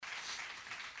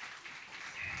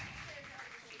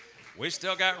We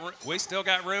still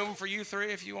got room for you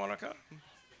three if you want to come.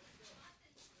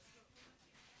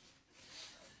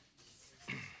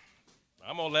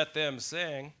 I'm gonna let them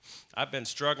sing. I've been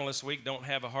struggling this week. Don't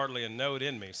have hardly a note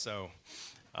in me, so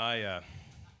I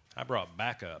brought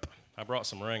backup. I brought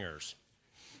some ringers.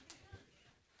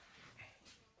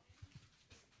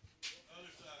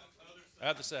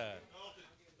 Other side. Dalton,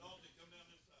 come down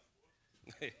this side.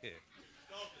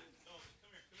 Dalton, come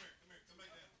here, come back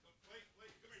down. Wait, come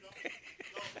here, Dalton.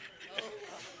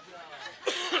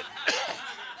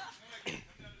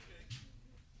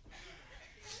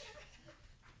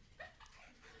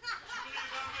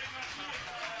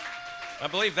 I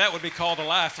believe that would be called a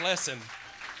life lesson.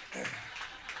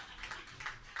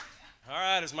 All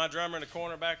right, is my drummer in the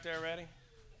corner back there ready?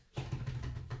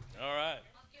 All right.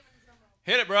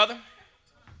 Hit it, brother.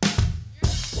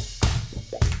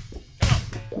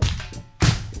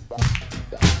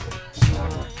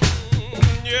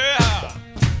 Yeah.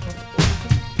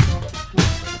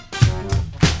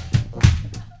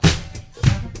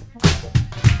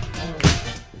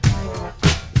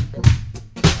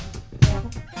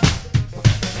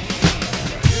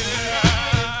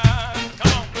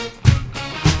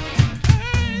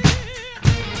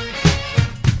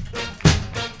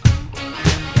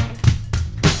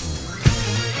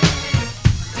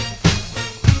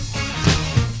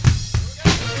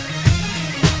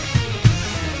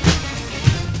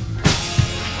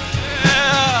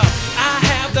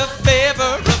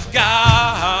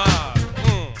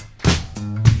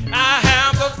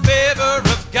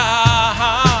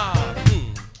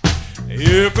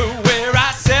 Everywhere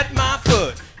I set my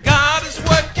foot, God is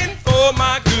working for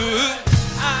my good.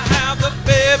 I have the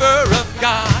favor of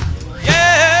God.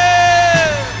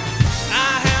 Yeah,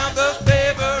 I have the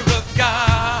favor of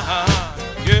God.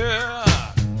 Yeah,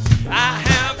 I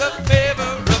have the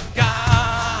favor of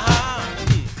God.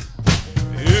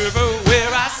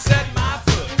 Everywhere I set my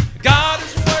foot, God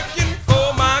is working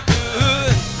for my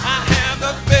good. I have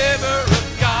the favor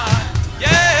of God.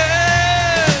 Yeah.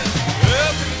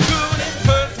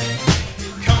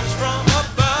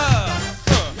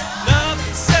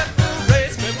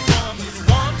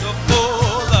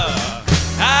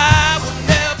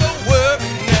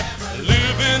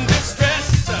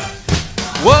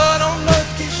 What on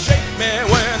earth can shake me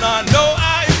when I know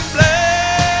I am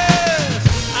blessed?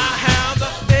 I have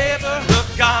the favor of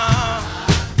God.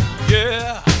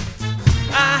 Yeah,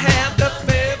 I have the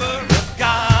favor of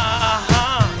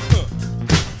God.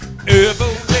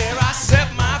 Everywhere I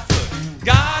set my foot,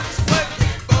 God is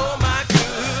working for my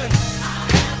good. I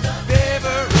have the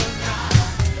favor of God.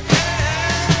 Yeah,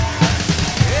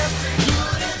 every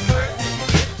good and perfect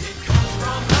gift, it comes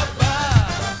from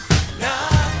above.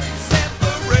 Nothing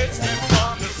separates me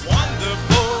from this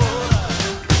wonderful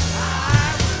love.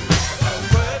 I will never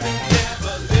worry,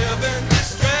 never live in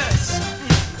distress.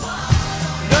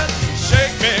 Nothing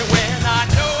shake me when I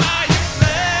know I am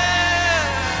blessed.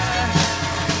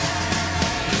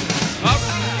 All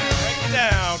right, break it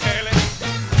down, Kaylee.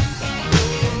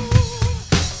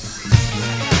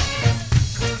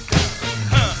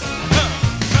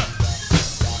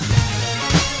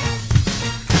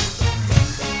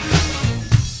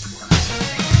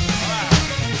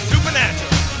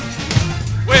 Supernatural.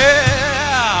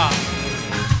 Well,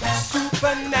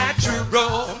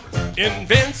 supernatural,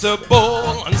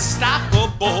 invincible,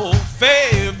 unstoppable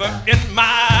favor in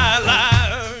my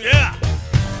life. Yeah,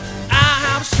 I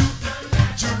have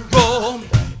supernatural,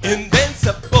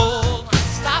 invincible,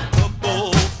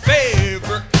 unstoppable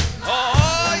favor.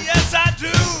 Oh, yes, I do.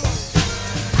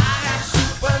 I have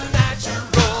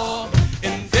supernatural,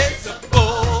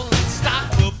 invincible,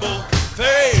 unstoppable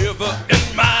favor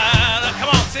in my life. Come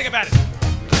on, sing about it.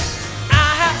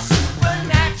 I have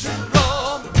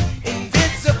supernatural,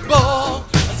 invincible,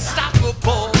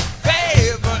 unstoppable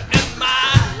favor in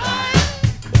my life.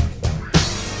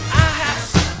 I have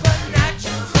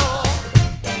supernatural,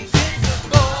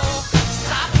 invincible,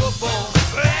 unstoppable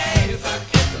favor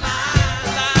in my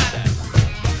life.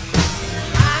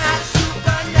 I have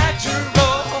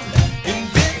supernatural,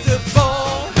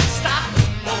 invincible,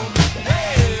 unstoppable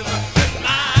favor in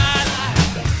my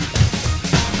life.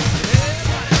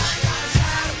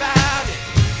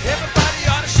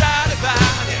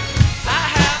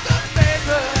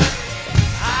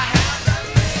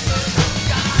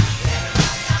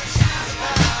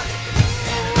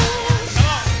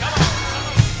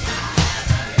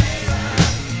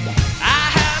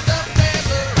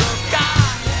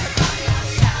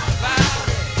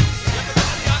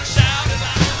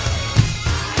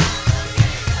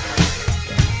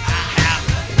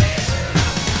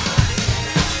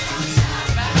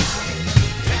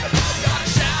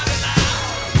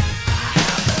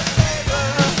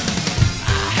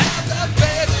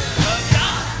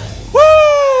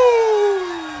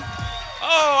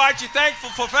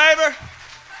 thankful for favor?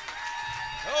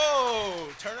 Oh,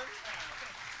 turn it.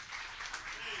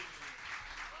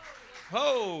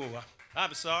 Oh,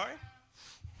 I'm sorry.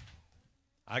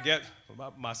 I get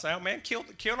my sound man killed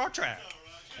our track.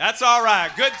 That's all right.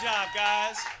 Good job,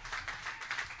 guys.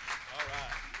 All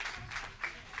right.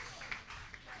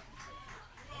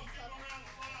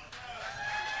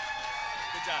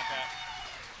 Good job, Pat.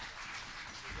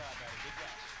 Good job, Patty. Good job.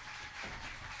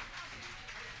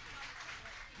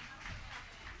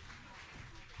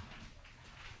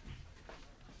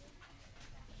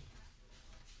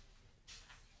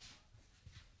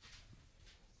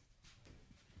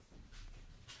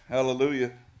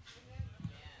 Hallelujah.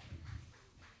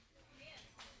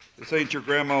 This ain't your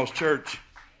grandma's church.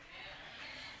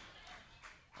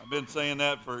 I've been saying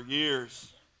that for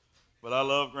years, but I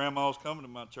love grandmas coming to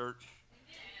my church.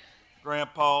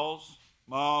 Grandpas,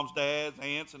 moms, dads,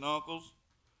 aunts, and uncles,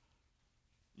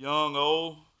 young,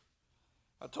 old.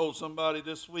 I told somebody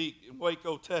this week in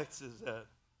Waco, Texas, that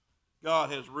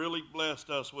God has really blessed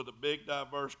us with a big,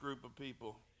 diverse group of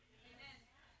people.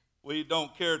 We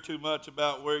don't care too much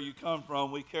about where you come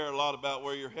from. We care a lot about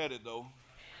where you're headed, though.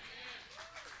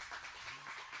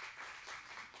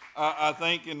 I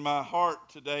think in my heart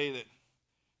today that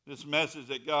this message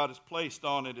that God has placed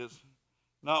on it is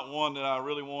not one that I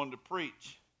really wanted to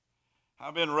preach.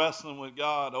 I've been wrestling with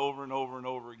God over and over and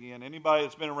over again. Anybody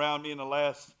that's been around me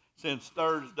since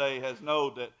Thursday has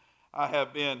known that I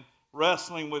have been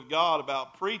wrestling with God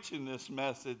about preaching this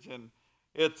message. And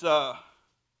it's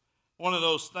one of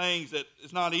those things that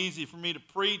it's not easy for me to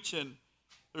preach, and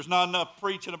there's not enough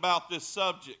preaching about this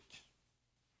subject.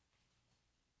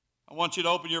 I want you to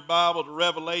open your Bible to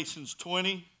Revelations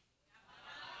 20.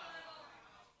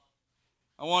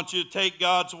 I want you to take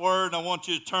God's word, and I want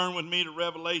you to turn with me to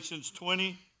Revelations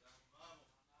 20.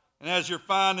 And as you're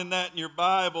finding that in your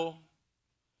Bible,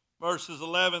 verses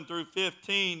 11 through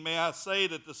 15, may I say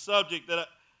that the subject that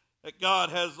God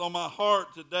has on my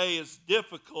heart today is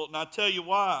difficult, and I tell you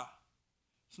why.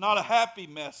 It's not a happy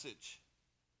message.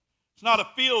 It's not a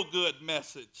feel-good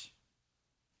message.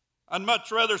 I'd much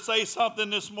rather say something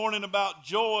this morning about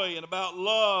joy and about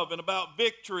love and about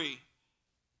victory.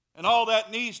 And all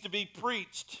that needs to be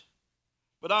preached.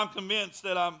 But I'm convinced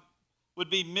that I would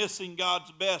be missing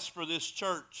God's best for this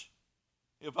church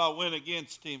if I went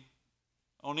against Him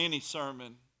on any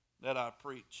sermon that I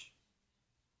preach.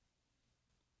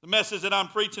 The message that I'm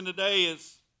preaching today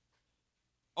is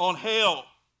on hell.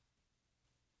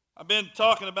 I've been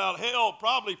talking about hell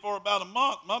probably for about a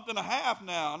month and a half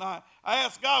now. And I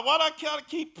asked God, why do I gotta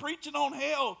keep preaching on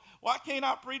hell? Why can't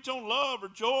I preach on love or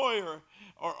joy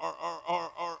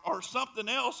or something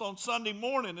else on Sunday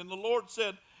morning? And the Lord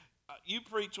said, you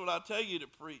preach what I tell you to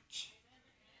preach.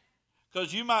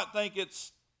 Because you might think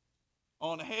it's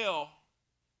on hell.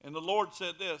 And the Lord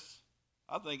said this,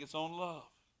 I think it's on love.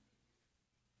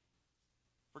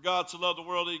 For God so loved the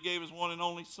world that He gave His one and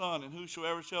only Son, and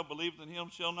whosoever shall believe in Him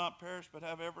shall not perish but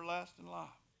have everlasting life.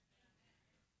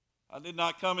 I did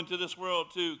not come into this world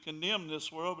to condemn this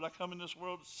world, but I come in this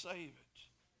world to save it.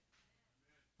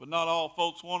 But not all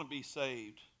folks want to be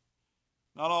saved.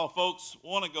 Not all folks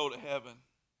want to go to heaven.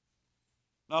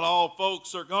 Not all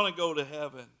folks are going to go to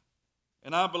heaven.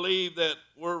 And I believe that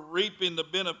we're reaping the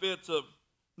benefits of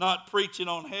not preaching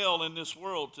on hell in this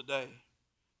world today.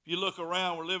 If you look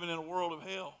around, we're living in a world of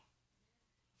hell.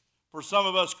 For some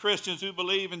of us Christians who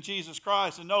believe in Jesus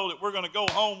Christ and know that we're going to go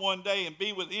home one day and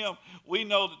be with Him, we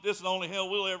know that this is the only hell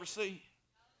we'll ever see.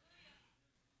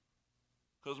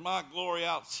 Because my glory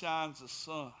outshines the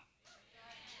sun.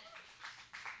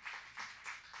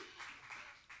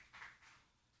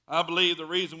 I believe the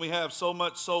reason we have so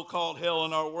much so-called hell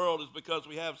in our world is because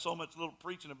we have so much little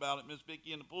preaching about it, Miss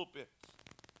Vicki in the pulpit.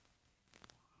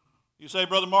 You say,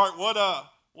 Brother Mark,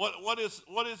 what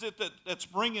is it that's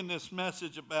bringing this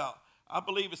message about? I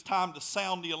believe it's time to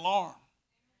sound the alarm.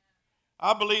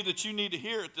 I believe that you need to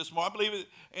hear it this morning. I believe it,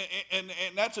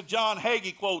 and that's a John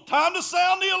Hagee quote. Time to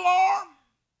sound the alarm.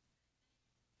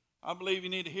 I believe you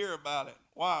need to hear about it.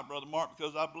 Why, Brother Mark?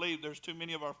 Because I believe there's too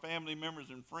many of our family members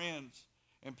and friends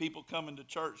and people coming to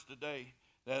church today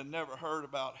that have never heard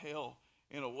about hell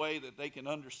in a way that they can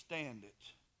understand it.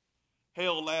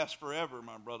 Hell lasts forever,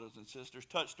 my brothers and sisters.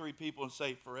 Touch three people and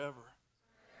say forever.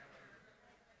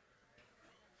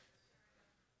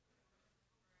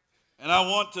 And I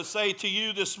want to say to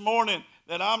you this morning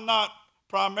that I'm not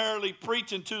primarily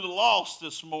preaching to the lost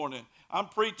this morning. I'm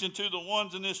preaching to the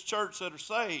ones in this church that are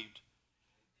saved.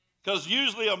 Because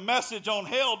usually a message on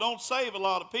hell don't save a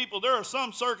lot of people. There are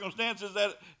some circumstances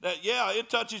that it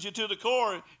touches you to the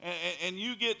core and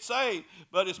you get saved.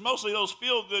 But it's mostly those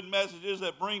feel-good messages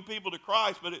that bring people to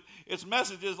Christ. But it's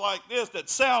messages like this that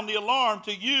sound the alarm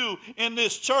to you in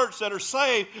this church that are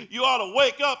saved. You ought to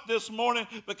wake up this morning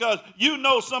because you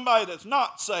know somebody that's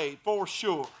not saved for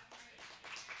sure.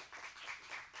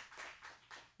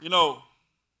 You know,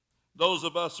 those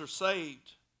of us are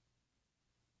saved.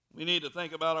 We need to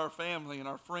think about our family and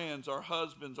our friends, our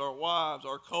husbands, our wives,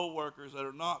 our co-workers that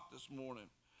are not this morning.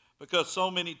 Because so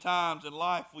many times in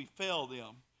life we fail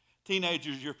them.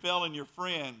 Teenagers, you're failing your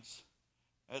friends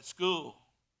at school.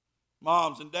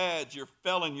 Moms and dads, you're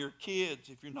failing your kids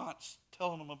if you're not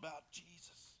telling them about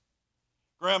Jesus.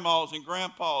 Grandmas and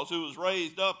grandpas who was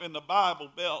raised up in the Bible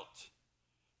Belt,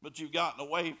 but you've gotten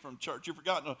away from church. You've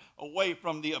gotten away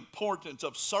from the importance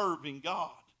of serving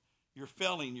God. You're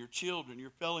failing your children.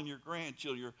 You're failing your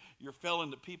grandchildren. You're failing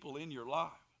the people in your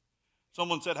life.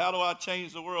 Someone said, how do I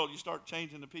change the world? You start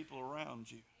changing the people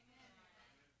around you.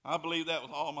 I believe that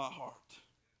with all my heart.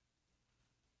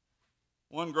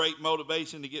 One great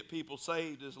motivation to get people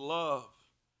saved is love.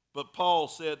 But Paul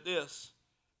said this,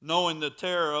 knowing the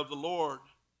terror of the Lord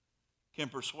can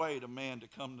persuade a man to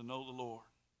come to know the Lord.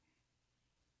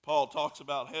 Paul talks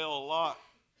about hell a lot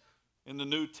in the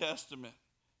New Testament.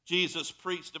 Jesus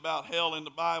preached about hell in the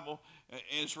Bible, and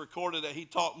it's recorded that he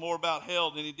talked more about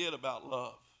hell than he did about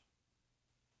love.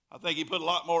 I think he put a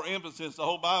lot more emphasis, the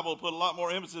whole Bible put a lot more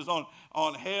emphasis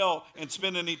on hell and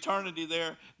spending eternity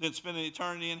there than spending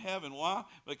eternity in heaven. Why?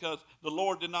 Because the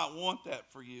Lord did not want that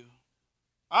for you.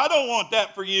 I don't want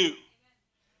that for you.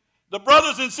 The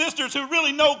brothers and sisters who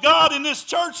really know God in this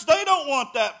church, they don't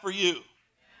want that for you.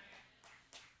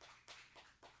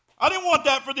 I didn't want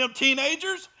that for them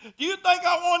teenagers. Do you think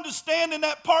I wanted to stand in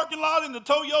that parking lot in the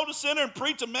Toyota Center and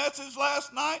preach a message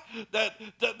last night that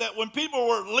when people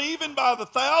were leaving by the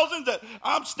thousands, that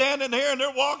I'm standing there and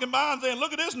they're walking by and saying,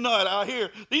 look at this nut out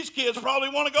here. These kids probably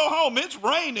want to go home. It's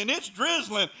raining. It's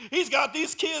drizzling. He's got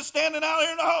these kids standing out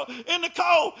here in the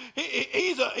cold.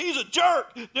 He's a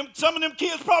jerk. Some of them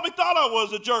kids probably thought I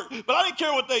was a jerk, but I didn't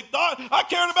care what they thought. I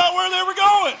cared about where they were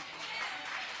going.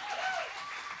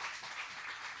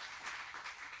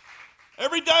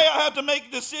 Every day I have to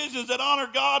make decisions that honor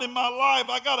God in my life.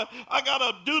 I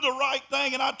gotta do the right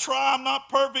thing, and I try. I'm not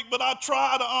perfect, but I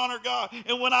try to honor God.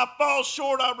 And when I fall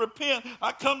short, I repent.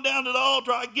 I come down to the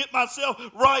altar. I get myself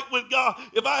right with God.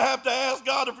 If I have to ask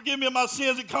God to forgive me of my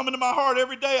sins and come into my heart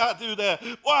every day, I do that.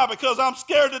 Why? Because I'm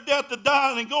scared to death to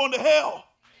dying and going to hell.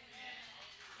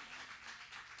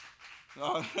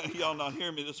 Y'all not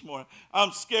hearing me this morning.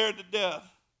 I'm scared to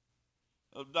death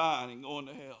of dying and going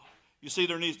to hell. You see,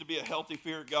 there needs to be a healthy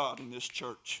fear of God in this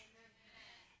church.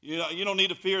 You don't need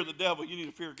to fear the devil. You need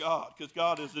to fear God because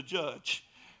God is the judge.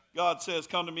 God says,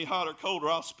 come to me hot or cold or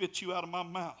I'll spit you out of my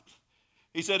mouth.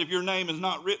 He said, if your name is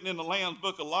not written in the Lamb's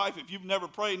book of life, if you've never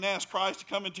prayed and asked Christ to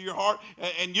come into your heart,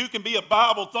 and you can be a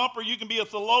Bible thumper, you can be a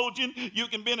theologian, you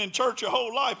can be in church your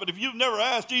whole life, but if you've never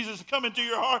asked Jesus to come into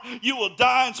your heart, you will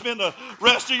die and spend the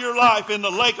rest of your life in the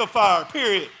lake of fire,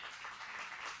 period.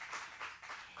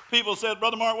 People said,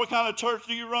 Brother Mark, what kind of church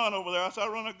do you run over there? I said, I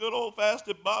run a good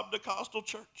old-fashioned Bob DeCostal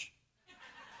church.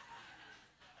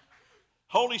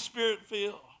 Holy Spirit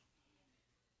filled.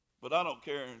 But I don't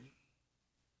care in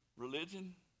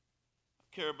religion.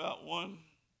 I care about one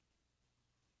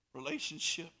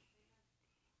relationship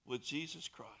with Jesus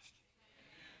Christ.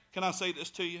 Can I say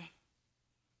this to you?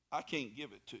 I can't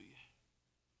give it to you.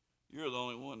 You're the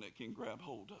only one that can grab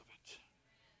hold of it.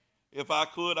 If I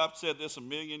could, I've said this a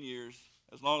million years.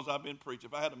 As long as I've been preaching.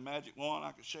 If I had a magic wand,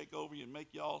 I could shake over you and make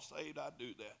you all saved, I'd do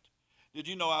that. Did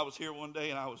you know I was here one day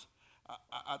and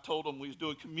I told them we was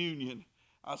doing communion.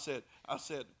 I said,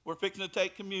 we're fixing to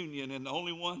take communion, and the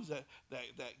only ones that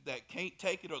can't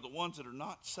take it are the ones that are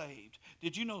not saved.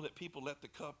 Did you know that people let the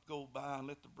cup go by and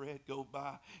let the bread go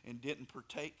by and didn't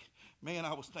partake? Man,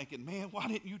 I was thinking, man, why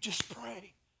didn't you just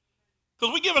pray?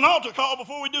 Because we give an altar call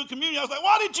before we do communion. I was like,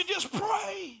 why didn't you just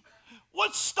pray?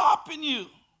 What's stopping you?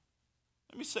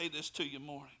 Let me say this to you,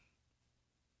 morning.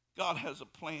 God has a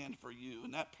plan for you,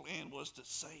 and that plan was to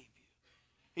save you.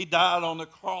 He died on the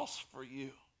cross for you.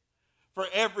 For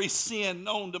every sin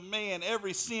known to man,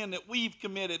 every sin that we've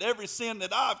committed, every sin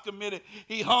that I've committed,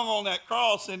 he hung on that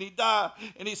cross and he died.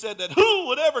 And he said that who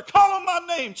would ever call on my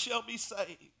name shall be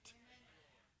saved.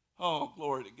 Oh,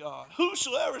 glory to God.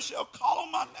 Whosoever shall call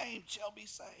on my name shall be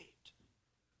saved.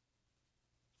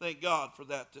 Thank God for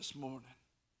that this morning.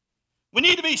 We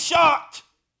need to be shocked.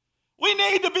 We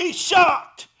need to be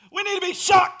shocked. We need to be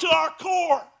shocked to our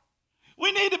core.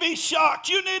 We need to be shocked.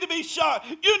 You need to be shocked.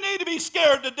 You need to be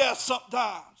scared to death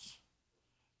sometimes.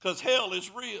 Because hell is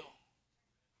real.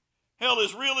 Hell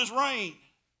is real as rain.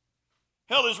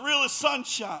 Hell is real as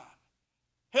sunshine.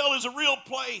 Hell is a real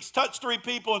place. Touch 3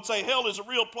 people and say, hell is a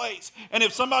real place. And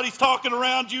if somebody's talking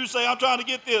around you, say, I'm trying to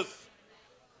get this.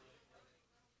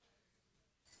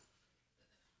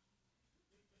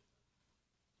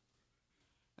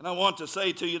 And I want to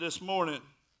say to you this morning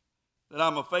that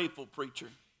I'm a faithful preacher.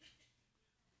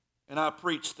 And I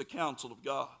preach the counsel of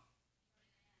God.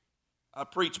 I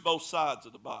preach both sides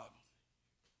of the Bible.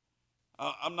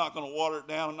 I'm not going to water it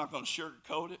down. I'm not going to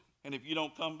sugarcoat it. And if you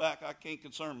don't come back, I can't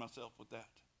concern myself with that.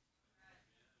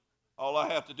 All I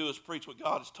have to do is preach what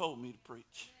God has told me to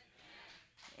preach.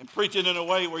 And preach it in a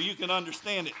way where you can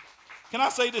understand it. Can I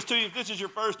say this to you? If this is your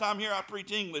first time here, I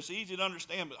preach English. Easy to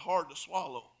understand, but hard to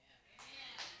swallow.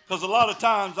 Because a lot of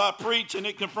times I preach and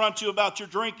it confronts you about your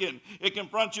drinking. It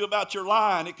confronts you about your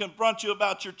lying. It confronts you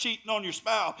about your cheating on your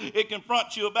spouse. It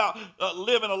confronts you about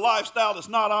living a lifestyle that's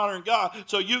not honoring God.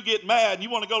 So you get mad and you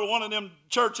want to go to one of them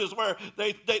churches where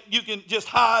you can just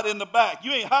hide in the back.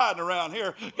 You ain't hiding around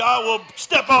here. God will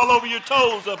step all over your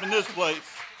toes up in this place.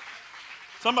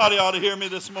 Somebody ought to hear me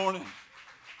this morning.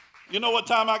 You know what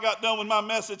time I got done with my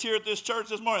message here at this church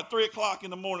this morning? 3 o'clock in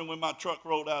the morning when my truck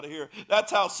rolled out of here.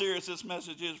 That's how serious this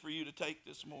message is for you to take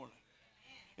this morning.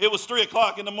 It was 3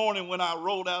 o'clock in the morning when I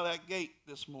rolled out of that gate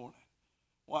this morning.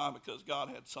 Why? Because God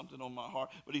had something on my heart.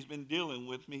 But he's been dealing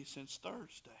with me since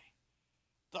Thursday.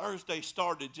 Thursday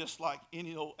started just like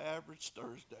any old average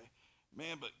Thursday.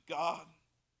 Man, but God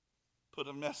put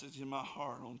a message in my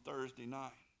heart on Thursday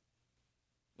night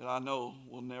that I know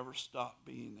will never stop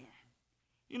being there.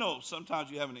 You know,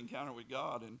 sometimes you have an encounter with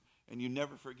God and you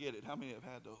never forget it. How many have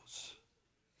had those?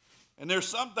 And there's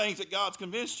some things that God's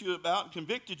convinced you about,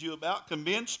 convicted you about,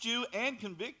 convinced you and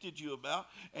convicted you about,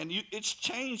 and it's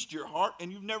changed your heart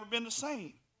and you've never been the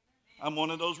same. I'm one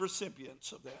of those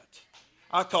recipients of that.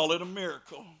 I call it a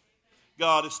miracle.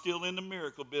 God is still in the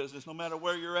miracle business, no matter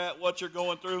where you're at, what you're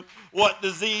going through, what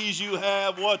disease you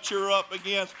have, what you're up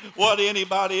against, what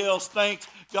anybody else thinks.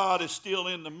 God is still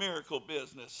in the miracle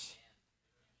business.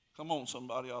 Come on,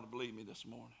 somebody ought to believe me this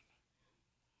morning.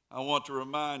 I want to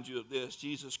remind you of this.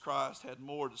 Jesus Christ had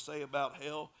more to say about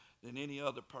hell than any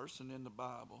other person in the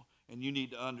Bible. And you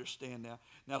need to understand that.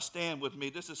 Now stand with me.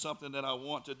 This is something that I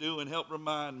want to do and help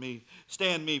remind me.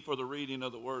 Stand me for the reading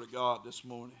of the Word of God this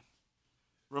morning.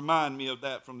 Remind me of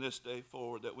that from this day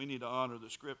forward, that we need to honor the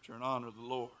Scripture and honor the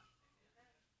Lord.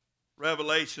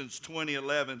 Revelations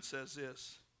 20:11 says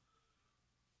this.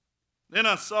 Then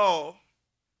I saw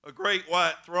a great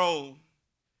white throne,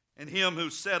 and him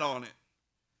who sat on it.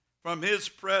 From his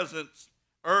presence,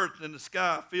 earth and the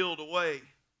sky filled away,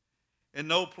 and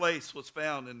no place was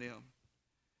found in them.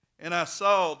 And I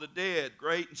saw the dead,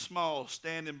 great and small,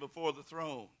 standing before the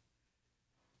throne.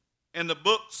 And the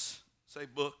books, say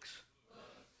books,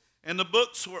 and the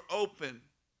books were open.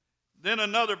 Then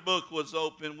another book was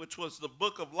opened, which was the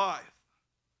book of life.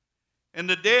 And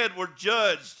the dead were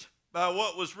judged by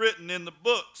what was written in the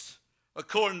books,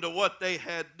 according to what they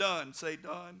had done. Say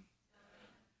done.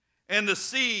 And the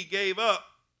sea gave up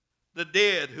the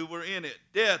dead who were in it.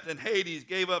 Death and Hades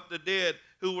gave up the dead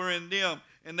who were in them,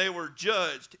 and they were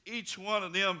judged, each one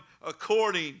of them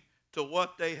according to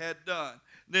what they had done.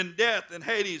 Then death and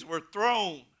Hades were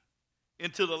thrown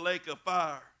into the lake of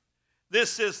fire.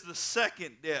 This is the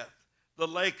second death, the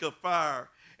lake of fire.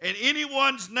 And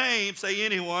anyone's name, say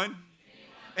anyone,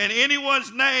 and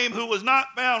anyone's name who was not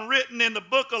found written in the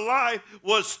book of life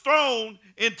was thrown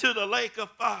into the lake of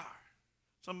fire.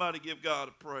 Somebody give God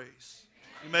a praise.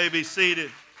 You may be seated.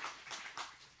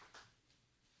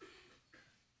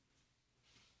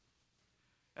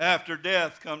 After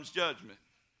death comes judgment.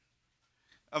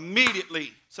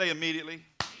 Immediately, say immediately.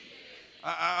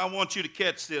 I want you to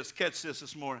catch this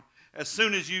this morning. As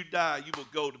soon as you die, you will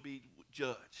go to be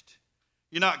judged.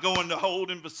 You're not going to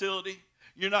holding facility.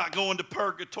 You're not going to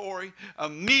purgatory.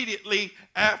 Immediately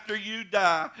after you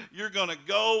die, you're going to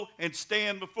go and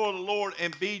stand before the Lord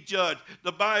and be judged.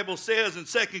 The Bible says in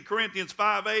 2 Corinthians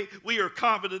 5:8, we are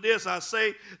confident of this, I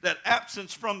say, that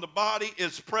absence from the body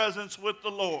is presence with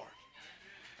the Lord.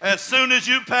 As soon as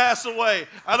you pass away,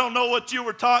 I don't know what you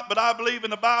were taught, but I believe in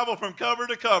the Bible from cover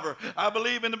to cover. I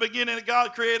believe in the beginning that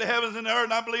God created the heavens and the earth,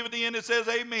 and I believe at the end it says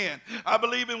amen. I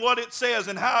believe in what it says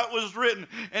and how it was written.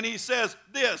 And he says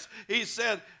this, he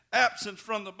said, Absence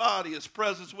from the body is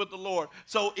presence with the Lord.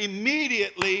 So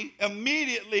immediately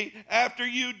after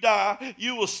you die,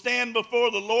 you will stand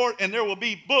before the Lord and there will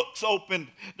be books opened.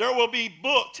 There will be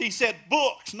books. He said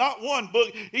books, not one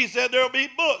book. He said there will be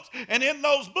books. And in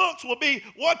those books will be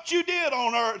what you did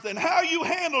on earth and how you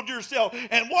handled yourself.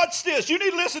 And watch this. You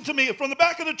need to listen to me. From the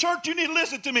back of the church, you need to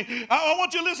listen to me. I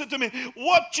want you to listen to me.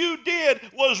 What you did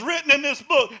was written in this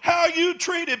book. How you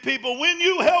treated people, when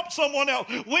you helped someone else,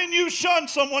 when you shunned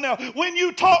someone else, when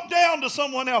you talked down to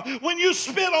someone else, when you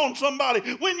spit on somebody,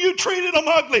 when you treated them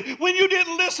ugly, when you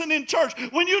didn't listen in church,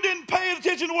 when you didn't pay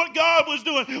attention to what God was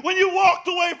doing, when you walked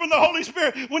away from the Holy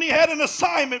Spirit, when He had an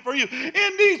assignment for you.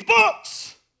 In these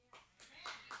books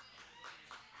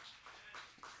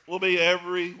will be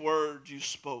every word you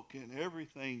spoke and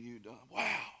everything you done.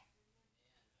 Wow.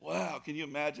 Wow. Can you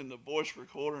imagine the voice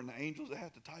recorder and the angels that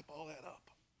have to type all that up?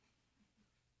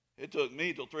 It took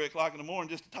me till 3 o'clock in the morning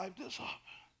just to type this up.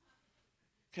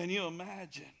 Can you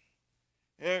imagine?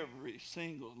 Every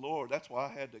single Lord. That's why I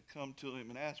had to come to Him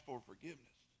and ask for forgiveness.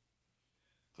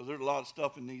 Because there's a lot of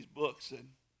stuff in these books that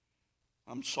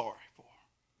I'm sorry for.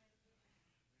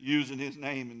 Using His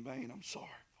name in vain, I'm sorry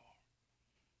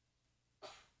for.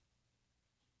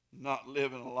 Not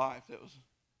living a life that was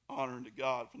honoring to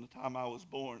God from the time I was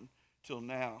born till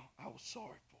now, I was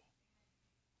sorry for.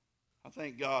 I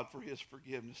thank God for His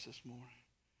forgiveness this morning.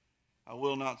 I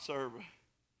will not serve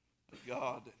a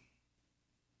God that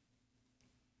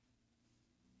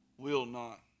will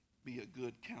not be a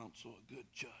good counsel, a good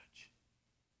judge.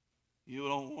 You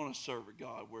don't want to serve a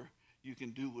God where you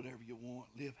can do whatever you want,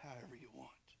 live however you want.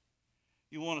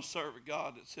 You want to serve a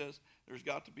God that says there's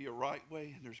got to be a right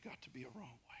way and there's got to be a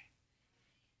wrong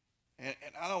way.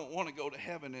 And I don't want to go to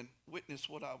heaven and witness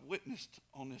what I've witnessed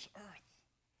on this earth.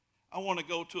 I want to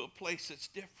go to a place that's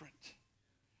different.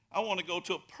 I want to go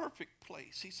to a perfect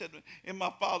place. He said, in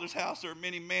my Father's house there are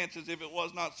many mansions. If it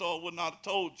was not so, I would not have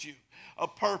told you. A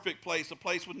perfect place, a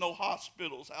place with no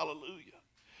hospitals. Hallelujah.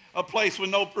 A place with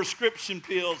no prescription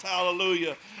pills.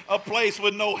 Hallelujah. A place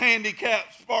with no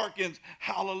handicapped sparkings.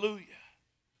 Hallelujah.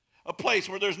 A place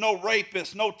where there's no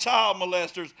rapists, no child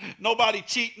molesters, nobody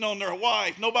cheating on their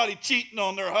wife, nobody cheating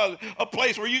on their husband. A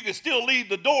place where you can still leave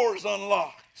the doors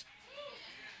unlocked.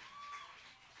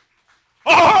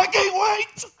 Oh, I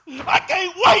can't wait. I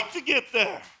can't wait to get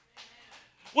there.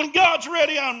 When God's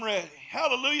ready, I'm ready.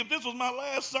 Hallelujah. If this was my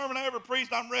last sermon I ever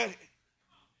preached, I'm ready.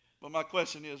 But my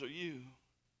question is, are you?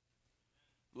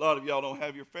 A lot of y'all don't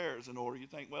have your affairs in order. You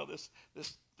think, well,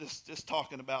 this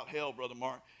talking about hell, Brother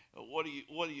Mark. What do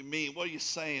you mean? What are you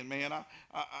saying, man?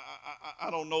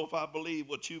 I don't know if I believe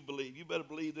what you believe. You better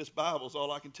believe this Bible is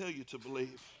all I can tell you to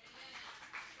believe.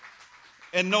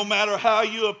 And no matter how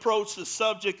you approach the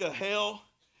subject of hell,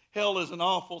 hell is an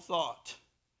awful thought.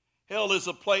 Hell is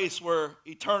a place where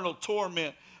eternal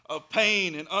torment of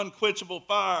pain and unquenchable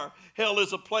fire. Hell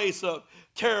is a place of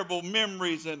terrible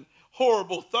memories and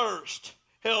horrible thirst.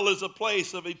 Hell is a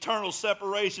place of eternal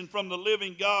separation from the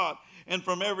living God and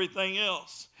from everything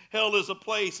else. Hell is a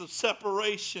place of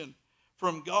separation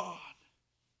from God.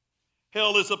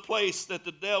 Hell is a place that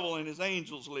the devil and his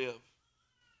angels live.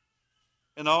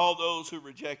 And all those who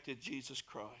rejected Jesus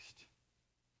Christ,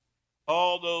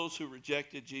 all those who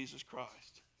rejected Jesus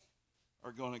Christ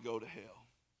are going to go to hell.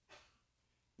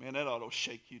 Man, that ought to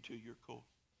shake you to your core.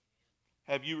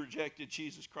 Have you rejected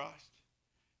Jesus Christ?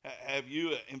 Have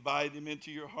you invited Him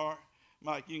into your heart?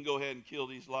 Mike, you can go ahead and kill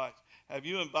these lights. Have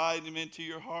you invited Him into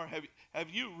your heart? Have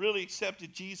you really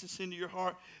accepted Jesus into your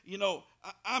heart? You know,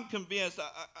 I'm convinced.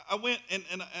 I went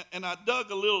and I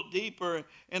dug a little deeper,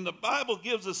 and the Bible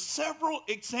gives us several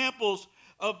examples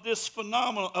of this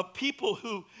phenomenon of people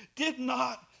who did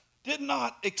not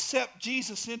accept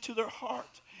Jesus into their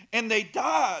heart. And they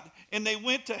died, and they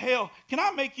went to hell. Can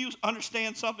I make you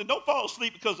understand something? Don't fall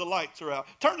asleep because the lights are out.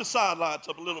 Turn the side lights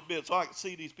up a little bit so I can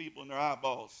see these people in their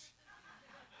eyeballs.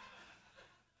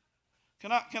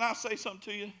 Can I say something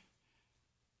to you?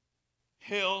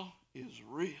 Hell is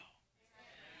real.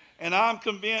 And I'm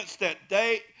convinced that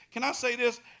can I say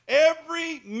this?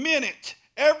 Every minute,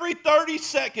 every 30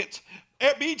 seconds,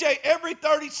 BJ, every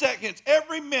 30 seconds,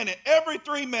 every minute, every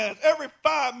 3 minutes, every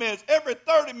 5 minutes, every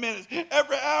 30 minutes,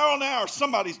 every hour on hour,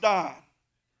 somebody's dying.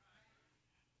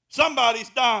 Somebody's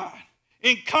dying.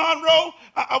 In Conroe,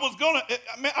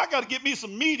 I got to get me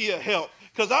some media help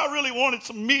because I really wanted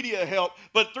some media help.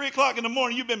 But at 3 o'clock in the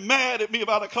morning, you've been mad at me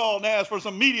about a call and asked for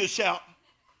some media shout.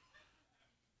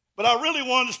 But I really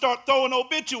wanted to start throwing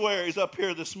obituaries up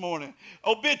here this morning.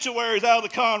 Obituaries out of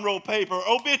the Conroe paper.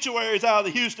 Obituaries out of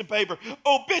the Houston paper.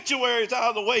 Obituaries out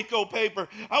of the Waco paper.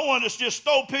 I wanted to just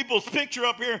throw people's picture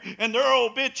up here and their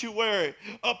obituary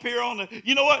up here on the...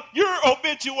 You know what? Your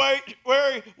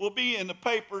obituary will be in the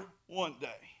paper one day.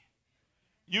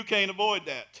 You can't avoid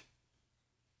that.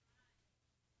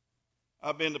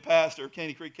 I've been the pastor of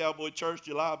Caney Creek Cowboy Church.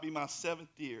 July will be my 7th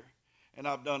year. And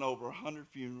I've done over 100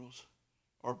 funerals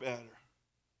or better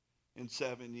in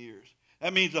 7 years.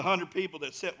 That means 100 people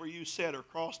that sat where you sat or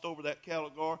crossed over that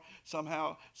cattle guard.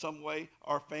 Somehow, some way,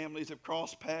 our families have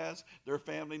crossed paths. Their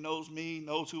family knows me,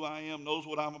 knows who I am, knows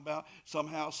what I'm about.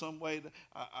 Somehow, some way,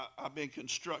 I've been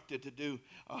constructed to do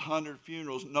 100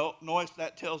 funerals. Notice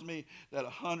that tells me that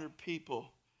 100 people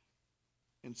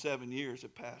in 7 years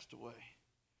have passed away.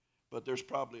 But there's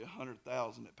probably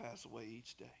 100,000 that pass away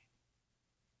each day.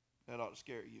 That ought to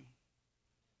scare you.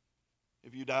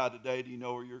 If you die today, do you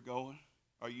know where you're going?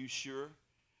 Are you sure?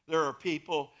 There are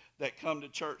people that come to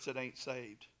church that ain't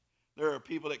saved. There are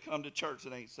people that come to church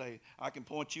that ain't saved. I can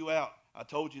point you out. I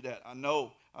told you that. I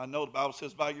know. The Bible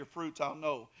says, by your fruits I'll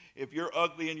know. If you're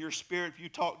ugly in your spirit, if you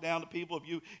talk down to people,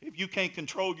 if you can't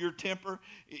control your temper,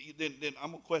 then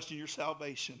I'm going to question your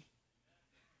salvation.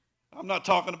 I'm not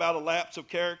talking about a lapse of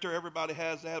character. Everybody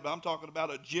has that. But I'm talking about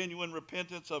a genuine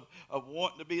repentance of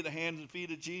wanting to be the hands and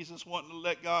feet of Jesus, wanting to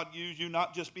let God use you,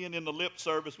 not just being in the lip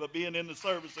service, but being in the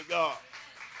service of God.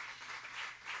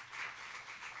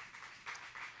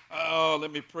 Oh, let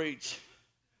me preach.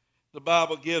 The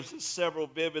Bible gives us several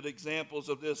vivid examples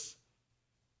of this.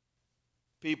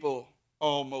 People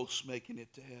almost making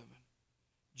it to heaven.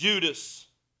 Judas,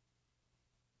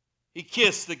 he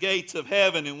kissed the gates of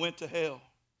heaven and went to hell.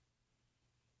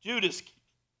 Judas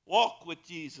walked with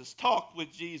Jesus, talked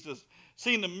with Jesus,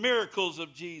 seen the miracles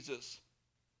of Jesus,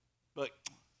 but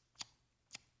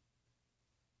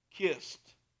kissed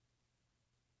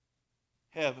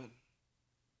heaven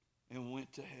and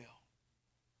went to hell.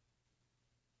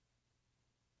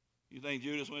 You think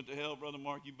Judas went to hell, Brother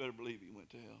Mark? You better believe he went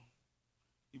to hell.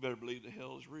 You better believe that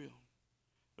hell is real.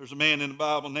 There's a man in the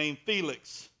Bible named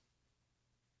Felix.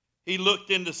 He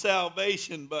looked into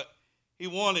salvation, but he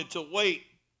wanted to wait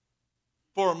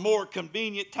for a more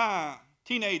convenient time.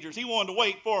 Teenagers, he wanted to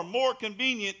wait for a more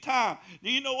convenient time. Do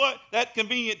you know what? That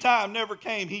convenient time never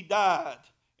came. He died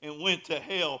and went to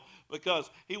hell because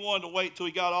he wanted to wait till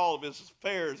he got all of his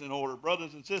affairs in order.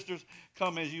 Brothers and sisters,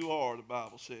 come as you are, the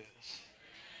Bible says.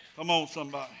 Come on,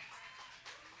 somebody.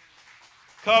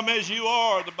 Come as you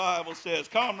are, the Bible says.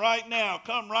 Come right now,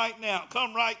 come right now,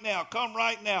 come right now, come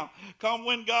right now. Come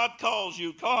when God calls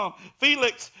you. Come.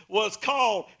 Felix was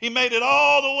called. He made it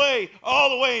all the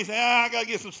way. He said, I got to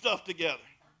get some stuff together.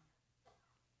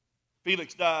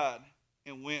 Felix died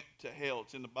and went to hell.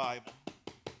 It's in the Bible.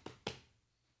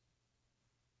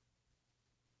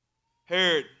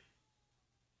 Herod,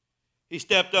 he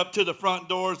stepped up to the front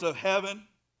doors of heaven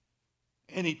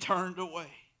and he turned away.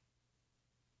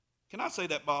 Can I say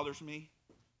that bothers me?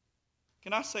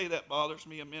 Can I say that bothers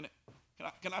me a minute?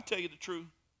 Can I tell you the truth?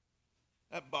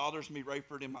 That bothers me,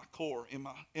 Rayford, in my core,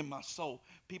 in my soul.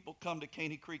 People come to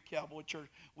Caney Creek Cowboy Church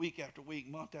week after week,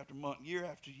 month after month, year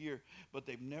after year, but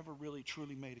they've never really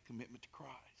truly made a commitment to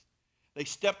Christ. They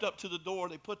stepped up to the door,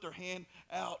 they put their hand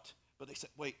out, but they said,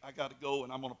 wait, I got to go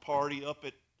and I'm going to party up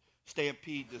at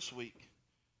Stampede this week.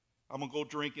 I'm going to go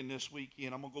drinking this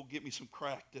weekend. I'm going to go get me some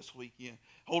crack this weekend.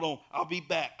 Hold on. I'll be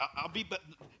back. I'll be back.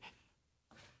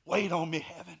 Wait on me,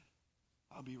 heaven.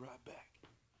 I'll be right back.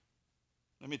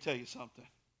 Let me tell you something.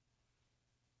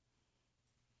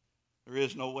 There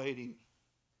is no waiting.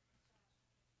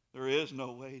 There is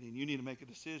no waiting. You need to make a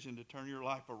decision to turn your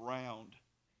life around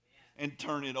and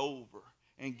turn it over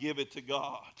and give it to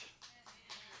God.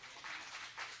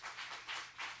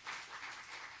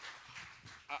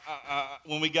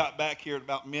 When we got back here at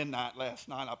about midnight last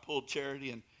night, I pulled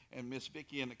Charity and Miss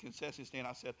Vicki in the concession stand.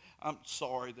 I said, I'm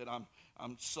sorry that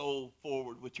I'm so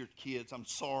forward with your kids. I'm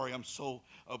sorry I'm so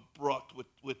abrupt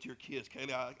with your kids.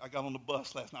 Kaylee, I got on the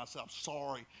bus last night. I said, I'm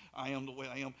sorry I am the way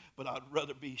I am, but I'd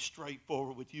rather be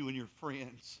straightforward with you and your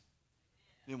friends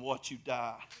than watch you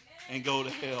die and go to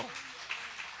hell.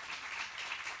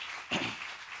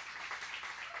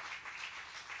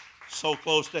 So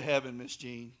close to heaven, Miss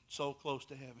Jean. So close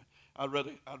to heaven. I'd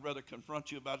rather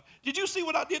confront you about it. Did you see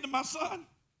what I did to my son?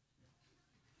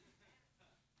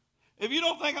 If you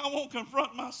don't think I won't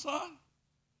confront my son,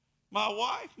 my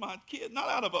wife, my kid, not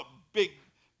out of a big,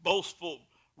 boastful,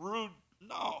 rude,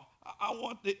 no. I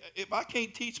want if I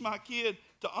can't teach my kid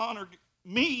to honor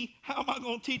me, how am I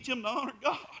going to teach him to honor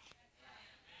God?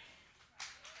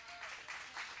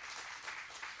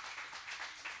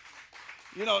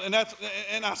 You know, and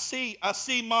I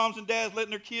see moms and dads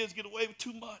letting their kids get away with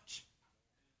too much.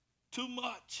 Too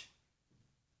much.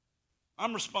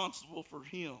 I'm responsible for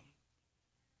him.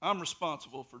 I'm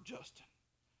responsible for Justin.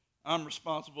 I'm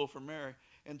responsible for Mary.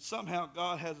 And somehow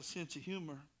God has a sense of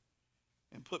humor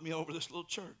and put me over this little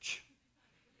church.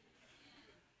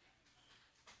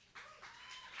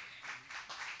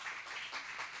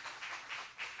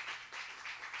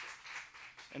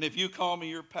 And if you call me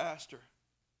your pastor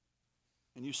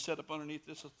and you set up underneath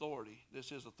this authority,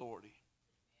 this is authority,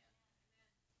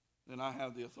 then I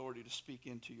have the authority to speak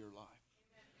into your life.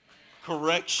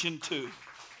 Correction too.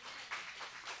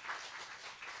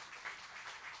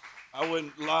 I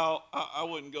wouldn't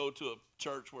go to a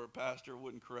church where a pastor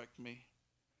wouldn't correct me,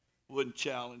 wouldn't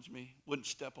challenge me, wouldn't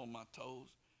step on my toes.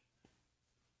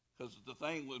 Because the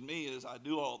thing with me is I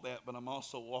do all that, but I'm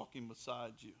also walking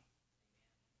beside you,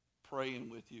 praying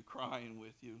with you, crying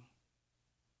with you,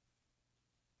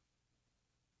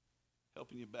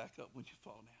 helping you back up when you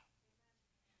fall down.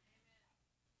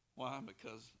 Why?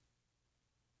 Because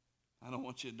I don't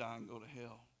want you to die and go to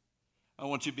hell. I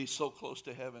want you to be so close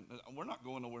to heaven. We're not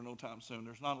going nowhere no time soon.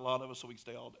 There's not a lot of us, so we can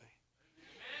stay all day.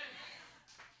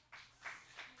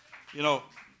 You know,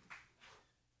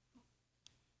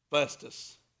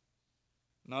 Festus,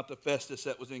 not the Festus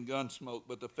that was in Gunsmoke,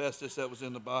 but the Festus that was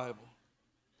in the Bible.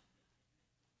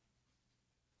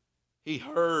 He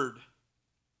heard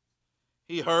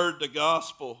the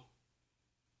gospel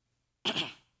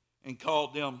and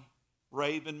called them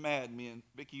raving madmen.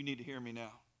 Vicki, you need to hear me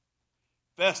now.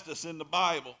 Festus in the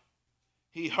Bible,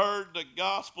 he heard the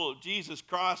gospel of Jesus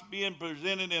Christ being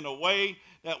presented in a way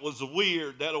that was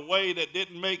weird, that a way that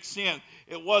didn't make sense.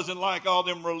 It wasn't like all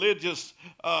them religious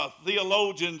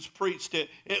theologians preached it.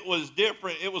 It was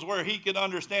different. It was where he could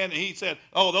understand it. He said,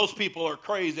 oh, those people are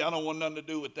crazy. I don't want nothing to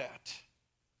do with that.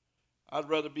 I'd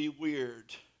rather be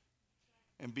weird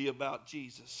and be about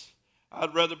Jesus.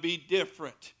 I'd rather be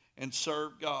different and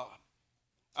serve God.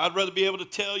 I'd rather be able to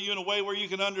tell you in a way where you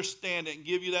can understand it and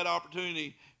give you that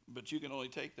opportunity, but you can only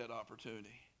take that opportunity.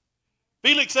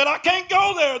 Felix said, I can't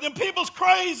go there. Them people's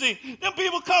crazy. Them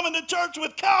people coming to church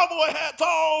with cowboy hats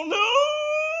on. No.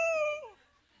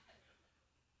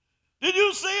 Did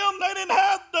you see them? They didn't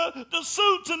have the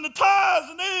suits and the ties,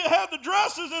 and they didn't have the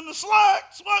dresses and the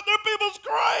slacks. What? Them people's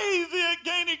crazy at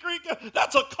Caney Creek.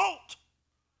 That's a cult.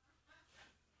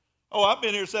 Oh, I've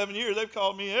been here 7 years. They've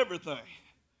called me everything.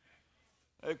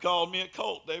 They've called me a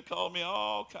cult. They've called me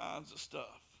all kinds of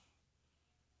stuff.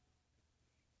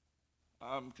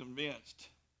 I'm convinced,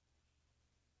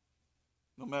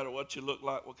 no matter what you look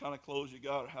like, what kind of clothes you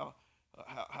got, or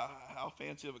how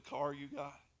fancy of a car you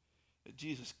got, that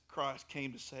Jesus Christ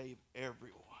came to save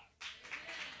everyone.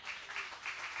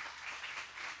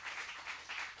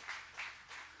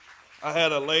 I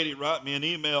had a lady write me an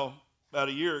email about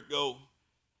a year ago.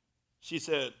 She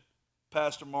said,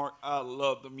 Pastor Mark, I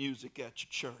love the music at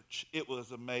your church. It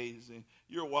was amazing.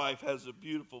 Your wife has a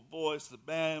beautiful voice. The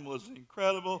band was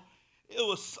incredible. It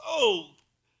was so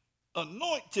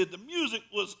anointed. The music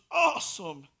was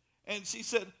awesome. And she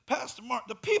said, Pastor Mark,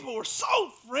 the people were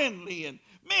so friendly. And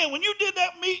man, when you did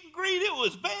that meet and greet, it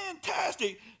was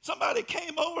fantastic. Somebody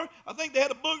came over. I think they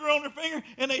had a booger on their finger,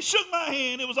 and they shook my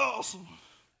hand. It was awesome.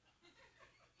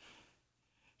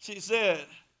 She said,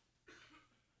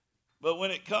 but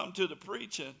when it come to the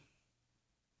preaching,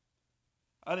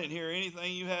 I didn't hear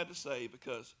anything you had to say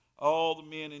because all the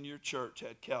men in your church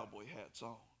had cowboy hats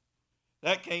on.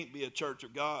 That can't be a church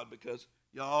of God because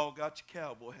y'all got your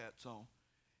cowboy hats on.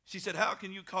 She said, how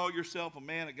can you call yourself a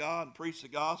man of God and preach the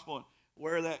gospel and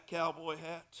wear that cowboy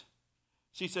hat?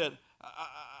 She said,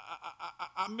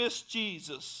 I miss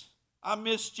Jesus. I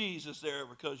miss Jesus there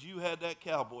because you had that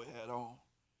cowboy hat on.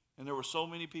 And there were so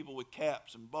many people with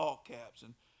caps and ball caps,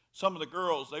 and some of the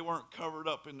girls, they weren't covered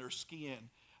up in their skin.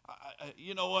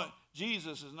 You know what?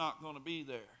 Jesus is not going to be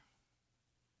there.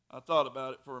 I thought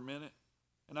about it for a minute,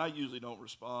 and I usually don't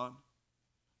respond.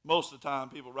 Most of the time,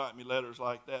 people write me letters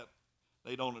like that.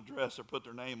 They don't address or put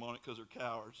their name on it because they're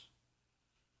cowards.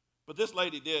 But this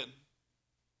lady did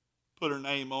put her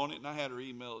name on it, and I had her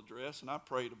email address, and I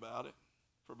prayed about it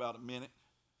for about a minute.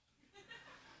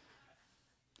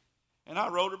 And I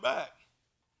wrote her back.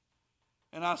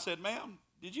 And I said, ma'am,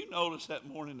 did you notice that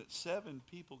morning that 7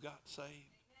 people got saved?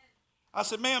 I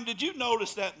said, ma'am, did you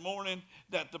notice that morning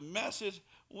that the message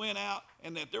went out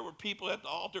and that there were people at the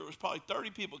altar? It was probably 30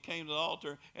 people came to the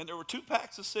altar, and there were 2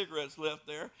 packs of cigarettes left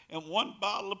there and 1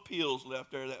 bottle of pills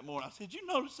left there that morning. I said, did you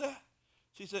notice that?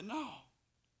 She said, no.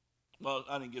 Well,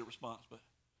 I didn't get a response, but.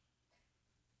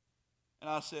 And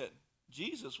I said,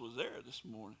 Jesus was there this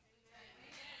morning.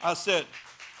 I said,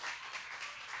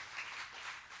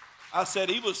 I said,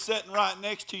 he was sitting right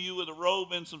next to you with a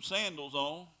robe and some sandals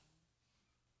on,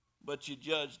 but you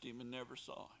judged him and never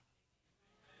saw him.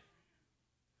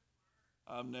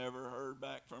 I've never heard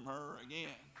back from her again.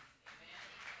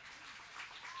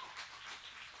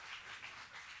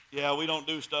 Yeah, we don't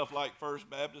do stuff like First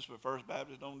Baptist, but First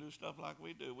Baptist don't do stuff like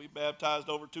we do. We baptized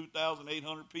over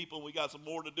 2,800 people. We got some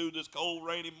more to do this cold,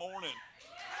 rainy morning.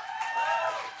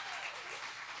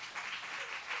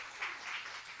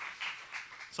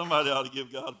 Somebody ought to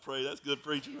give God a praise. That's good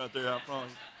preaching right there, I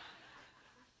promise.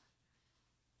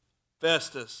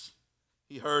 Festus,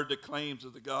 he heard the claims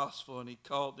of the gospel, and he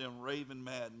called them raving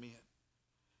mad men.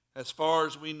 As far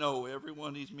as we know, every one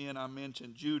of these men I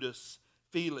mentioned, Judas,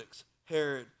 Felix,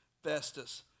 Herod,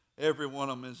 Festus, every one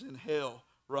of them is in hell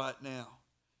right now.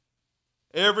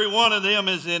 Every one of them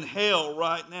is in hell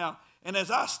right now. And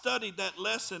as I studied that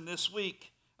lesson this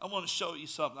week, I want to show you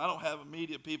something. I don't have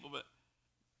immediate people,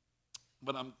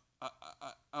 but I'm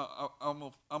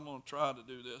going to try to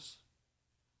do this.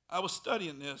 I was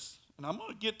studying this, and I'm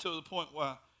going to get to the point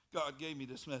why God gave me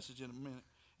this message in a minute.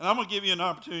 And I'm going to give you an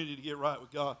opportunity to get right with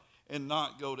God and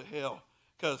not go to hell,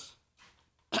 because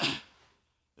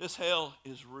this hell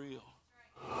is real.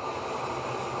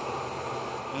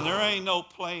 And there ain't no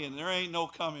playing. There ain't no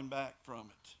coming back from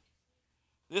it.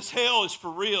 This hell is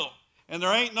for real. And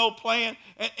there ain't no playing.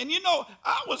 And you know,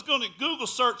 I was going to Google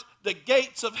search the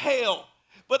gates of hell.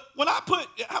 But when I put,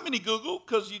 how many Google?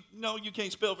 Because you know you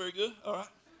can't spell very good. All right.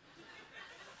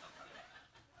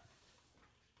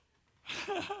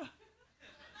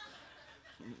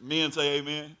 Men say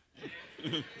amen.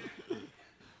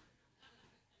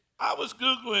 I was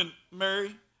Googling,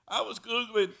 Mary. I was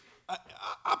Googling.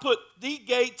 I put the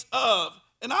gates of,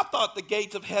 and I thought the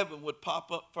gates of heaven would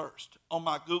pop up first on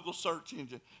my Google search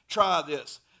engine. Try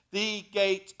this. The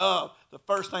gates of. The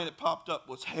first thing that popped up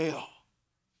was hell.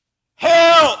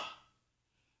 Hell!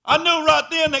 I knew right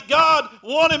then that God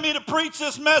wanted me to preach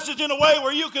this message in a way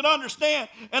where you could understand.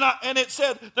 And it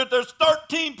said that there's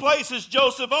 13 places,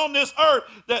 Joseph, on this earth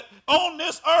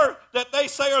that they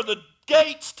say are the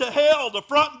gates to hell, the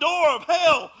front door of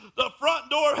hell, the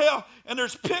front door of hell. And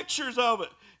there's pictures of it.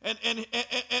 And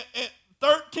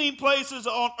 13 places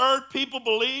on earth people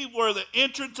believe where the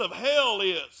entrance of hell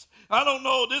is. I don't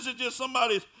know, this is just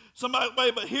somebody's way,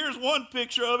 but here's one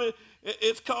picture of it.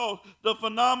 It's called the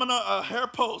Phenomena of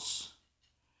Herpos,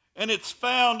 and it's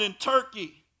found in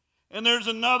Turkey. And there's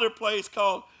another place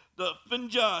called the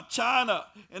Finjan, China,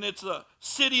 and it's a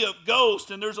city of ghosts.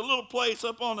 And there's a little place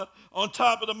up on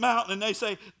top of the mountain, and they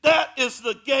say that is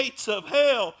the gates of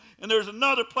hell. And there's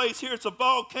another place here. It's a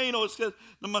volcano. It says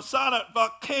the Masada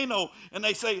volcano, and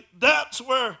they say that's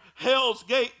where hell's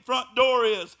gate front door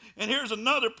is. And here's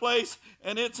another place,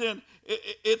 and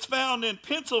it's found in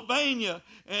Pennsylvania,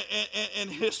 and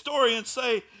historians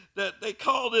say that they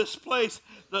call this place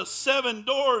the Seven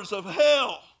Doors of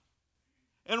Hell.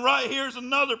 And right here's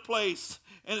another place,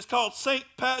 and it's called St.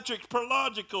 Patrick's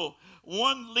Pelagical.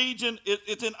 One legion,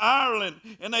 it's in Ireland,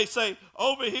 and they say,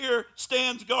 over here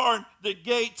stands guard the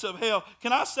gates of hell.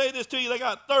 Can I say this to you? They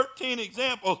got 13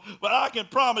 examples, but I can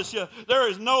promise you there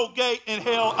is no gate in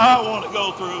hell I want to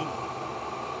go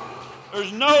through.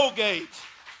 There's no gate.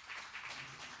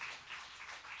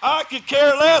 I could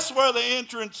care less where the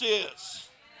entrance is,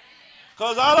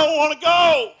 because I don't want to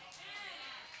go.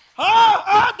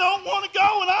 I don't want to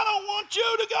go, and I don't want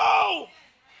you to go.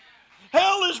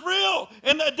 Hell is real,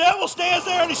 and the devil stands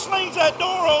there and he slings that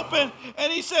door open,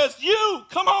 and he says, you,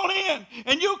 come on in,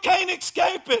 and you can't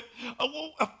escape it.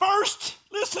 First,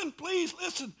 listen, please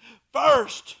listen.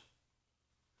 First,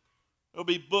 there'll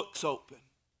be books open,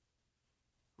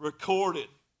 recorded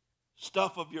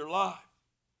stuff of your life.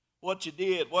 What you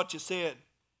did, what you said,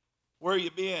 where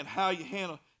you been, how you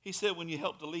handled. He said, when you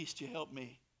helped the least, you helped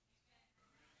me.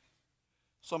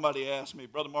 Somebody asked me,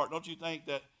 Brother Mark, don't you think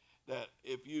that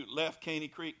if you left Caney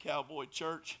Creek Cowboy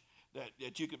Church,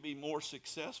 that you could be more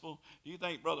successful? Do you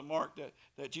think, Brother Mark,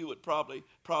 that you would probably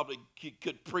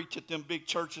could preach at them big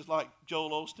churches like Joel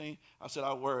Osteen? I said,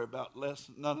 I worry about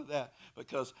none of that,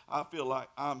 because I feel like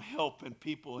I'm helping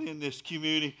people in this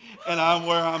community, and I'm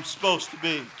where I'm supposed to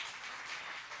be.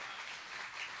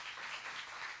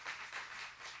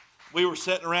 We were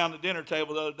sitting around the dinner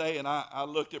table the other day, and I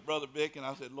looked at Brother Vic, and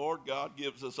I said, Lord, God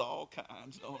gives us all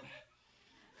kinds, don't he?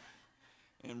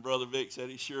 And Brother Vic said,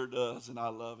 he sure does, and I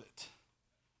love it.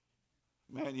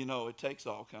 Man, you know, it takes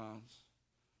all kinds.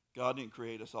 God didn't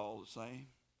create us all the same,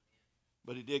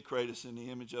 but he did create us in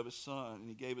the image of his Son, and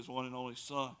he gave his one and only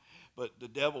Son. But the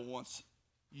devil wants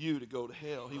you to go to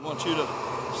hell. He wants you to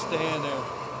stand there,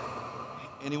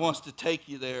 and he wants to take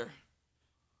you there.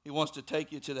 He wants to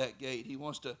take you to that gate. He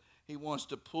wants He wants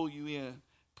to pull you in.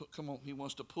 Come on, he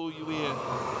wants to pull you in.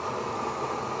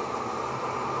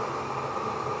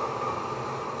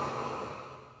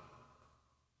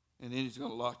 And then he's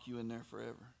going to lock you in there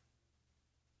forever.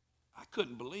 I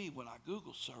couldn't believe when I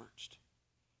Google searched.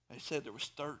 They said there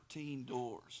was 13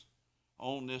 doors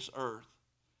on this earth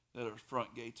that are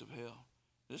front gates of hell.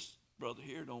 This brother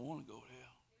here don't want to go to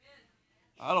hell.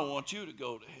 I don't want you to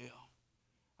go to hell.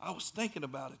 I was thinking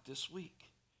about it this week.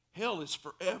 Hell is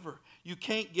forever. You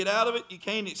can't get out of it. You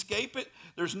can't escape it.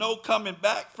 There's no coming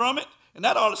back from it. And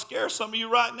that ought to scare some of you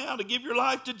right now to give your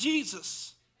life to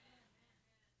Jesus.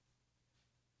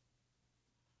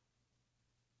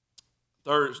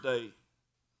 Thursday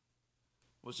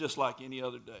was just like any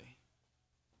other day.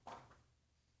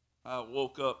 I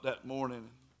woke up that morning.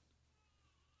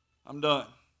 I'm done.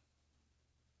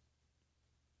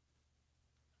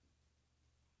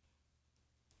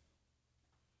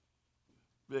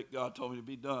 Vic, God told me to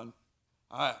be done.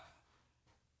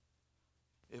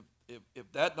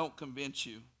 If that don't convince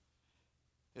you,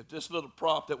 if this little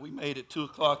prop that we made at 2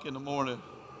 o'clock in the morning,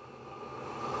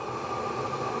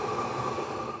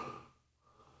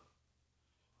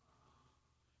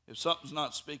 if something's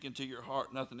not speaking to your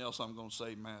heart, nothing else I'm going to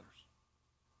say matters.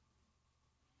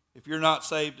 If you're not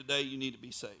saved today, you need to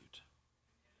be saved.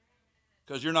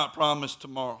 Because you're not promised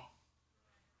tomorrow.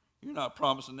 You're not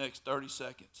promised the next 30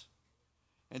 seconds.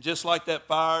 And just like that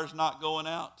fire's not going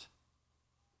out,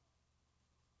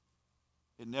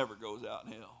 it never goes out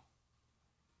in hell.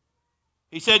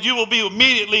 He said you will be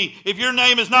immediately, if your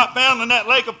name is not found in that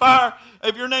lake of fire,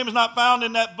 if your name is not found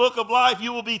in that book of life,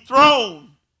 you will be thrown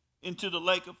into the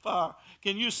lake of fire.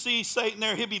 Can you see Satan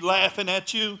there? He'll be laughing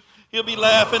at you. He'll be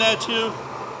laughing at you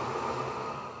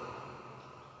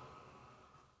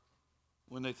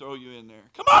when they throw you in there.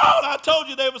 Come on, I told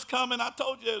you they was coming. I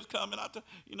told you they was coming.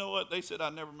 You know what? They said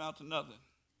I'd never amount to nothing.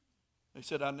 They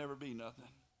said I'd never be nothing.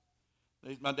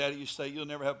 My daddy used to say, you'll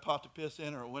never have a pot to piss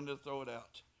in or a window to throw it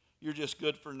out. You're just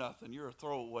good for nothing. You're a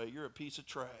throwaway. You're a piece of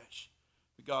trash.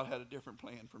 But God had a different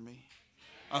plan for me.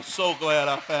 I'm so glad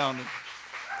I found him.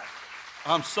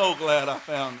 I'm so glad I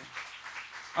found him.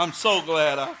 I'm so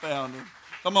glad I found him.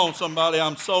 Come on, somebody.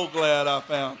 I'm so glad I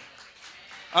found him.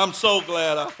 I'm so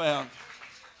glad I found him.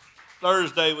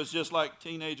 Thursday was just like,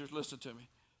 teenagers, listen to me.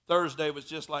 Thursday was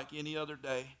just like any other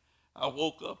day. I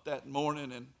woke up that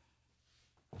morning and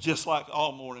just like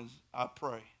all mornings, I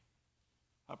pray.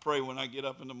 I pray when I get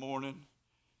up in the morning.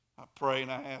 I pray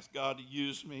and I ask God to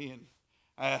use me, and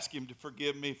I ask him to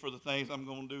forgive me for the things I'm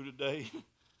going to do today.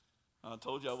 I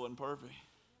told you I wasn't perfect.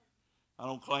 I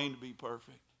don't claim to be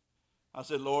perfect. I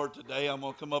said, Lord, today I'm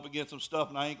going to come up against some stuff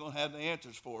and I ain't going to have the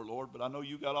answers for it, Lord, but I know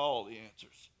you got all the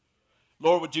answers.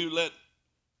 Lord, would you let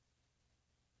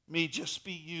me just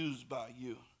be used by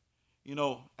you? You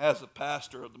know, as a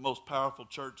pastor of the most powerful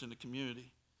church in the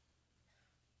community,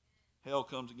 hell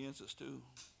comes against us too.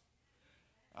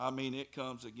 I mean, it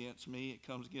comes against me. It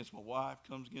comes against my wife.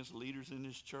 It comes against leaders in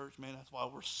this church. Man, that's why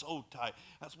we're so tight.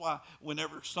 That's why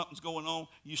whenever something's going on,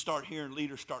 you start hearing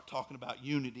leaders start talking about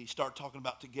unity, start talking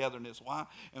about togetherness. Why?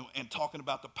 And talking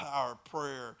about the power of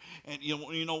prayer. And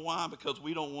you know why? Because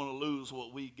we don't want to lose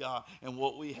what we got. And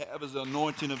what we have is the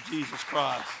anointing of Jesus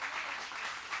Christ.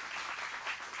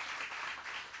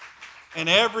 And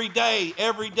every day,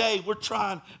 we're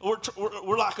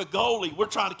like a goalie. We're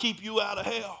trying to keep you out of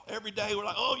hell. Every day, we're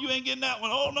like, oh, you ain't getting that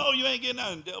one. Oh, no, you ain't getting that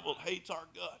one. And the devil hates our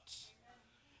guts.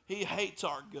 He hates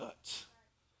our guts.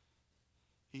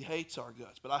 He hates our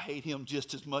guts. But I hate him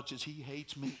just as much as he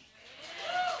hates me.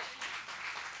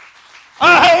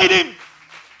 I hate him.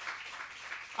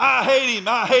 I hate him.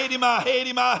 I hate him. I hate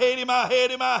him. I hate him. I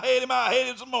hate him. I hate him. I hate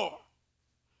him some more.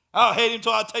 I'll hate him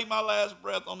until I take my last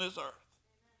breath on this earth.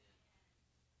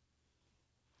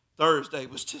 Thursday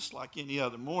was just like any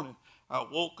other morning. I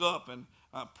woke up and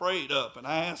I prayed up and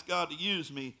I asked God to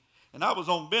use me. And I was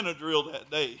on Benadryl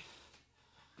that day.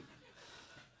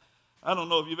 I don't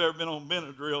know if you've ever been on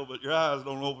Benadryl, but your eyes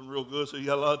don't open real good, so you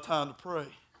got a lot of time to pray.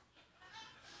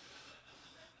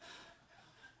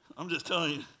 I'm just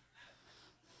telling you.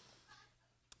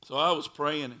 So I was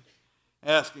praying and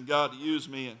asking God to use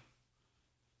me.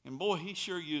 And boy, he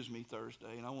sure used me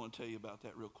Thursday. And I want to tell you about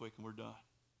that real quick and we're done.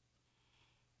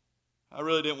 I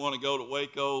really didn't want to go to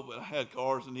Waco, but I had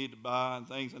cars I needed to buy and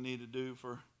things I needed to do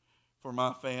for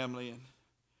my family. And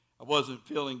I wasn't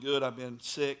feeling good. I've been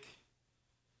sick.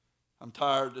 I'm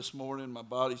tired this morning. My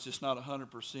body's just not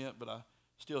 100%, but I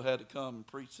still had to come and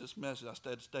preach this message. I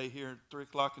had to stay here at 3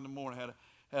 o'clock in the morning. I had to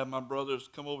have my brothers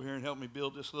come over here and help me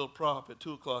build this little prop at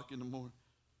 2 o'clock in the morning.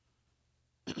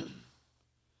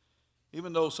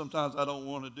 Even though sometimes I don't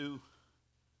want to do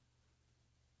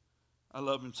I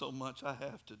love him so much I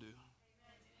have to do.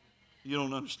 You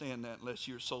don't understand that unless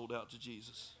you're sold out to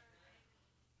Jesus.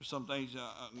 There's some things,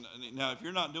 now if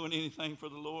you're not doing anything for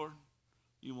the Lord,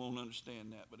 you won't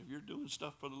understand that. But if you're doing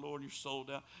stuff for the Lord and you're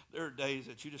sold out, there are days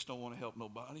that you just don't want to help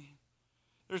nobody.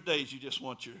 There's days you just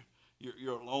want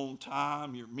your alone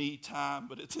time, your me time.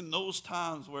 But it's in those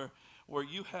times where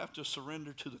you have to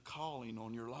surrender to the calling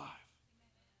on your life.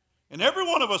 And every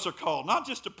one of us are called, not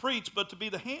just to preach, but to be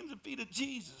the hands and feet of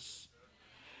Jesus.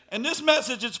 And this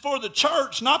message is for the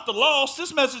church, not the lost.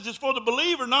 This message is for the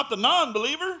believer, not the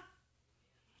non-believer.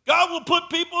 God will put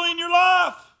people in your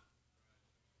life.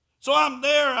 So I'm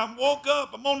there, I woke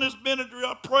up, I'm on this ministry,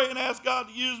 I pray and ask God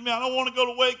to use me. I don't want to go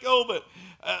to Waco, but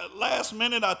last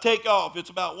minute I take off.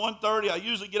 It's about 1:30. I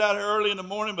usually get out here early in the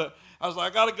morning, but I was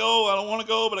like, I got to go. I don't want to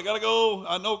go, but I got to go.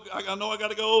 I know I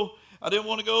got to go. I didn't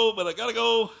want to go, but I got to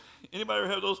go. Anybody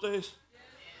ever have those days?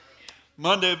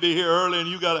 Monday be here early and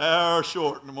you got an hour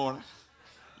short in the morning.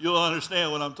 You'll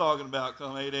understand what I'm talking about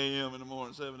come 8 a.m. in the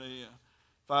morning, 7 a.m.,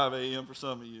 5 a.m. for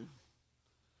some of you.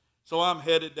 So I'm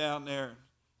headed down there.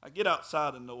 I get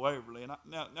outside of New Waverly, and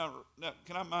now,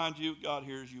 can I mind you, God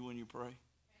hears you when you pray.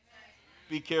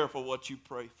 Be careful what you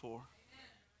pray for.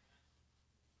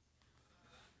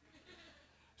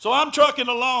 So I'm trucking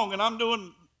along, and I'm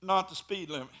doing not the speed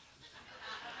limit.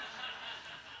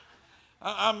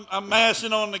 I'm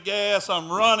mashing on the gas.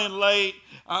 I'm running late.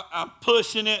 I'm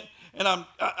pushing it. And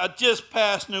I just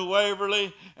passed New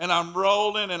Waverly, and I'm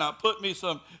rolling, and I put me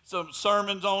some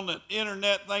sermons on the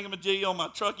internet thingamajig on my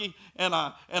truckie, and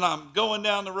I'm going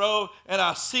down the road, and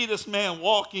I see this man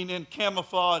walking in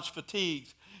camouflage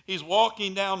fatigues. He's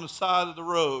walking down the side of the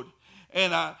road,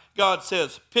 and God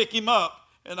says, pick him up.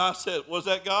 And I said, was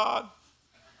that God?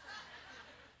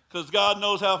 Because God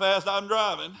knows how fast I'm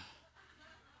driving.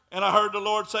 And I heard the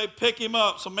Lord say, pick him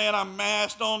up. So, man, I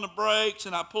mashed on the brakes,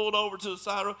 and I pulled over to the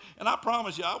side of the road. And I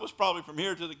promise you, I was probably from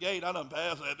here to the gate. I done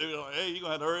passed that dude. Like, hey, you're going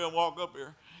to have to hurry and walk up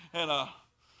here. And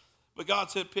but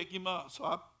God said, pick him up. So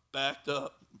I backed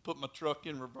up, put my truck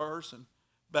in reverse, and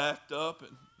backed up.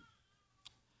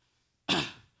 And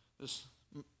this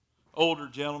older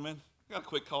gentleman, I got to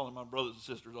quit calling my brothers and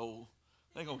sisters old.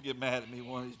 They're going to get mad at me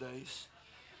one of these days,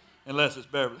 unless it's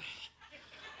Beverly.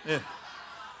 Yeah.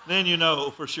 Then you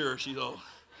know for sure she's old.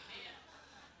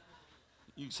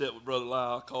 You can sit with Brother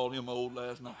Lyle. I called him old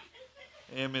last night.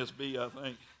 MSB, I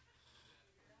think.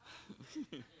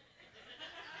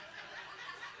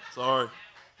 Sorry.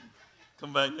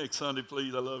 Come back next Sunday,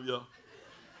 please. I love y'all.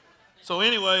 So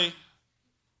anyway,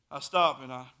 I stop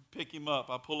and I pick him up.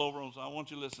 I pull over and say, I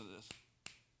want you to listen to this.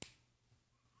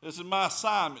 This is my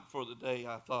assignment for the day,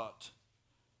 I thought.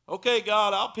 Okay,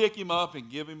 God, I'll pick him up and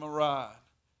give him a ride.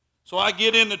 So I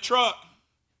get in the truck.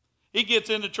 He gets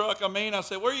in the truck. I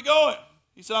said, where are you going?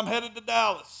 He said, I'm headed to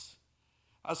Dallas.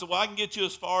 I said, well, I can get you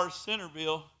as far as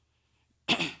Centerville.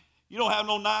 You don't have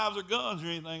no knives or guns or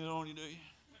anything on you, do you?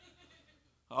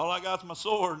 All I got is my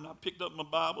sword, and I picked up my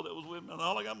Bible that was with me. And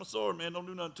all I got is my sword, man. Don't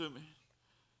do nothing to me.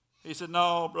 He said,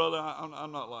 no, brother,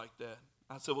 I'm not like that.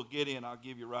 I said, well, get in. I'll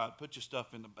give you a ride. Put your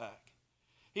stuff in the back.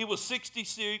 He was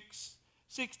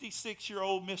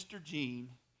 66-year-old Mr. Gene.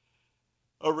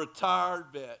 A retired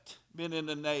vet, been in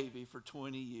the Navy for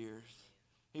 20 years.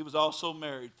 He was also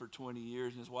married for 20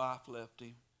 years, and his wife left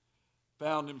him.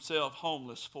 Found himself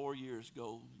homeless 4 years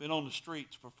ago. Been on the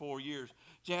streets for 4 years.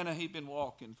 Jana, he'd been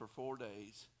walking for 4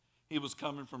 days. He was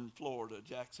coming from Florida,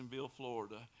 Jacksonville,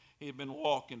 Florida. He had been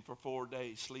walking for 4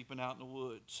 days, sleeping out in the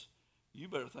woods. You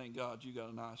better thank God you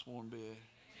got a nice warm bed.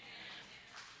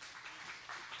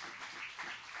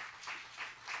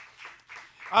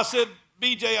 I said,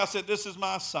 BJ, this is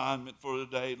my assignment for the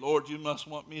day. Lord, you must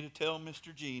want me to tell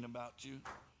Mr. Gene about you.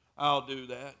 I'll do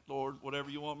that, Lord, whatever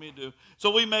you want me to do. So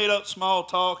we made up small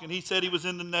talk, and he said he was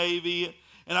in the Navy.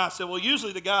 And I said, well,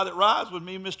 usually the guy that rides with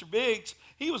me, Mr. Biggs,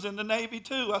 he was in the Navy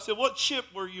too. I said, what ship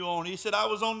were you on? He said, I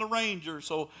was on the Ranger.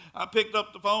 So I picked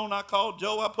up the phone. I called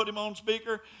Joe. I put him on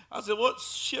speaker. I said, what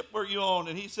ship were you on?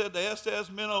 And he said, the SS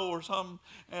Minnow or something.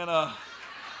 And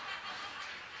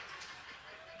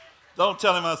don't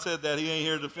tell him I said that. He ain't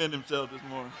here to defend himself this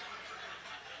morning.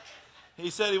 He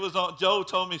said he was on, Joe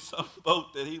told me some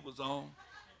boat that he was on.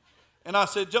 And I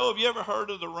said, Joe, have you ever heard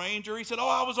of the Ranger? He said, oh,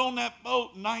 I was on that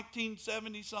boat in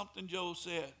 1970-something, Joe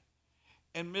said.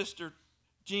 And Mr.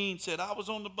 Gene said, I was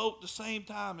on the boat the same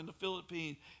time in the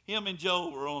Philippines. Him and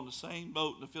Joe were on the same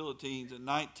boat in the Philippines in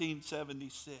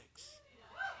 1976.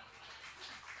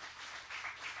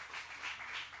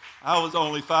 I was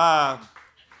only 5.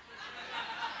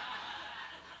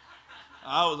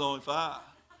 I was only 5.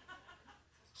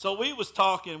 So we was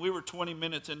talking. We were 20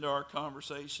 minutes into our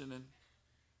conversation,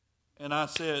 and I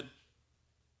said,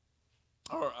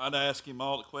 or I'd ask him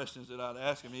all the questions that I'd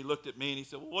ask him. He looked at me and he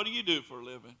said, well, what do you do for a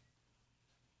living?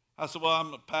 I said, well,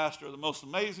 I'm the pastor of the most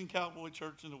amazing cowboy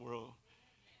church in the world.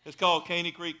 It's called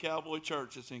Caney Creek Cowboy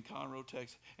Church. It's in Conroe,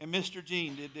 Texas. And Mr.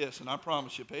 Gene did this, and I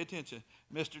promise you, pay attention.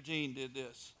 Mr. Gene did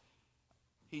this.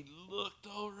 He looked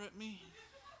over at me.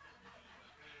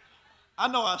 I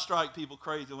know I strike people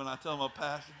crazy when I tell them I'm a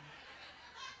pastor.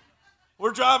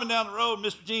 We're driving down the road, and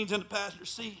Mr. Gene's in the passenger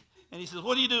seat. And he says,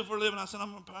 what do you do for a living? I said,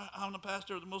 I'm the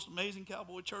pastor of the most amazing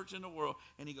cowboy church in the world.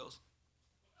 And he goes,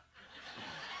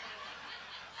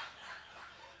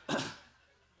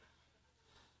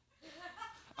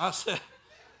 I said,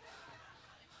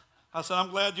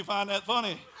 I'm glad you find that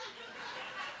funny.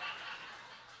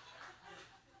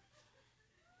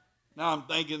 Now I'm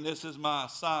thinking this is my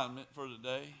assignment for the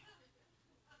day.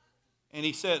 And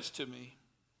he says to me,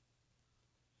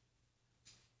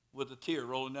 with a tear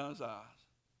rolling down his eyes,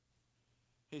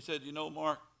 he said, you know,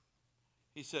 Mark,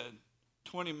 he said,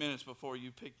 20 minutes before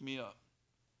you picked me up,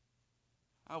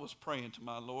 I was praying to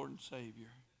my Lord and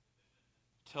Savior,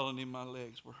 telling him my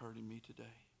legs were hurting me today,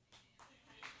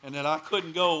 and that I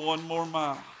couldn't go one more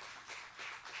mile.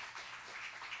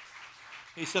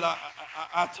 He said,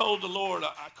 I told the Lord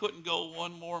I couldn't go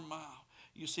one more mile.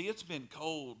 You see, it's been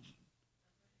cold.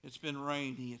 It's been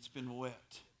rainy. It's been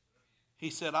wet. He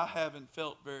said, I haven't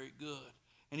felt very good.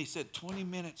 And he said, 20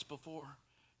 minutes before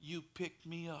you picked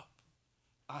me up,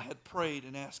 I had prayed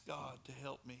and asked God to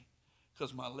help me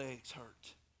because my legs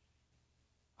hurt.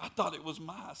 I thought it was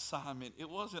my assignment. It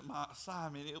wasn't my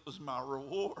assignment. It was my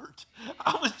reward.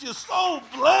 I was just so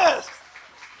blessed.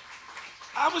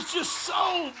 I was just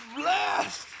so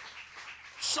blessed.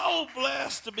 So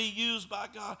blessed to be used by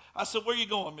God. I said, where are you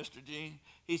going, Mr. Gene?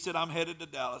 He said, I'm headed to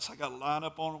Dallas. I got to line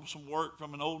up on some work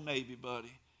from an old Navy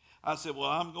buddy. I said, well,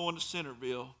 I'm going to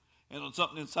Centerville. And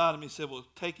something inside of me said, well,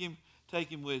 take him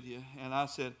with you. And I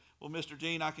said, well, Mr.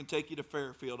 Gene, I can take you to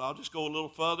Fairfield. I'll just go a little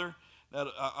further.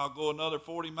 I'll go another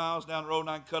 40 miles down the road,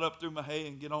 and I can cut up through my hay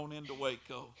and get on into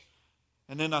Waco.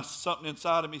 And then something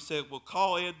inside of me said, well,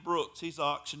 call Ed Brooks. He's the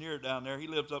auctioneer down there. He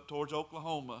lives up towards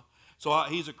Oklahoma. So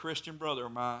he's a Christian brother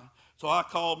of mine. So I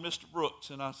called Mr.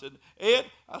 Brooks, and I said, Ed,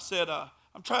 I said,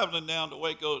 I'm traveling down to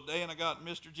Waco today, and I got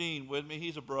Mr. Gene with me.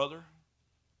 He's a brother.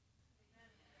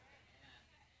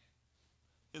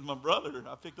 He's my brother.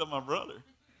 I picked up my brother.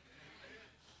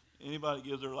 Anybody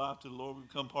gives their life to the Lord, we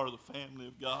become part of the family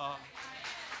of God.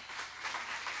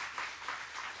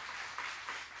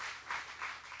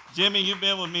 Jimmy, you've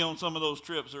been with me on some of those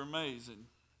trips. They're amazing.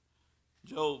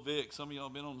 Joe, Vic, some of y'all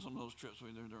have been on some of those trips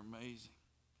with me. They're amazing.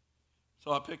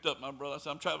 So I picked up my brother. I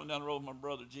said, I'm traveling down the road with my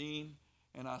brother, Gene.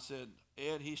 And I said,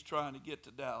 Ed, he's trying to get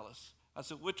to Dallas. I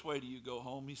said, which way do you go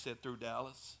home? He said, through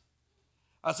Dallas.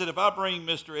 I said, if I bring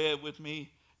Mr. Ed with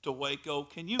me to Waco,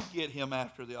 can you get him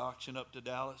after the auction up to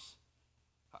Dallas?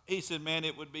 He said, man,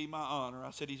 it would be my honor.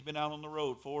 I said, he's been out on the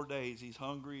road 4 days. He's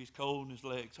hungry, he's cold, and his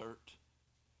legs hurt.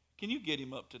 Can you get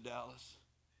him up to Dallas?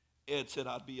 Ed said,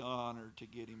 I'd be honored to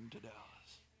get him to Dallas.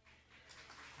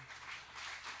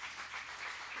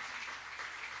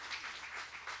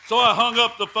 So I hung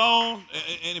up the phone,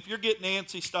 and if you're getting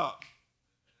antsy, stop.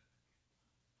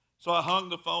 So I hung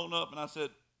the phone up, and I said,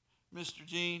 Mr.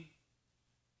 Gene,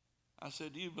 I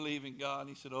said, do you believe in God? And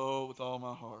he said, oh, with all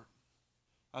my heart.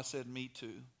 I said, me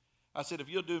too. I said, if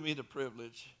you'll do me the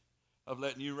privilege of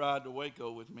letting you ride to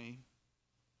Waco with me,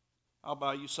 I'll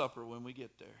buy you supper when we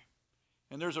get there.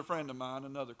 And there's a friend of mine,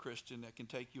 another Christian, that can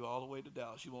take you all the way to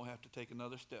Dallas. You won't have to take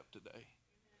another step today.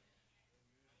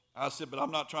 I said, but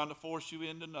I'm not trying to force you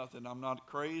into nothing. I'm not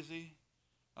crazy.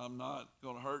 I'm not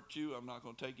going to hurt you. I'm not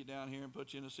going to take you down here and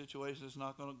put you in a situation that's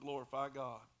not going to glorify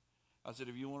God. I said,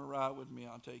 if you want to ride with me,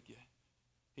 I'll take you.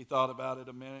 He thought about it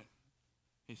a minute.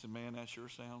 He said, man, that sure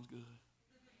sounds good.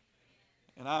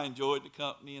 And I enjoyed the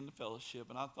company and the fellowship,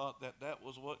 and I thought that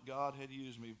was what God had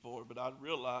used me for, but I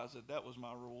realized that was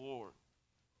my reward.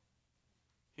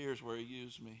 Here's where he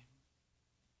used me.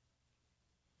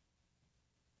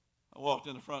 I walked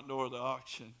in the front door of the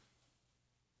auction,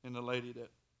 and the lady that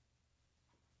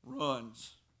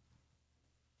runs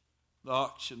the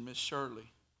auction, Miss Shirley,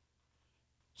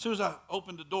 as soon as I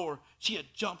opened the door, she had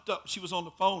jumped up. She was on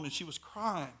the phone, and she was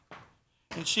crying.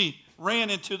 And she ran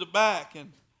into the back,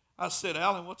 and I said,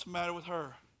 Alan, what's the matter with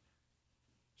her?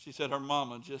 She said, her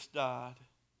mama just died.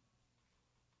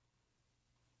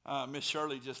 Miss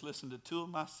Shirley just listened to 2 of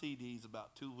my CDs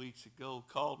about 2 weeks ago,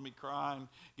 called me crying,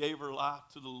 gave her life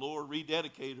to the Lord,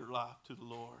 rededicated her life to the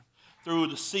Lord through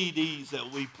the CDs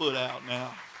that we put out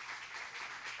now.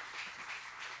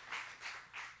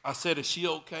 I said, is she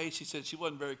okay? She said she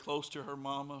wasn't very close to her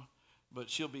mama, but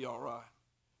she'll be all right.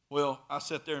 Well, I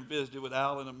sat there and visited with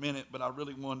Al in a minute, but I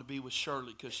really wanted to be with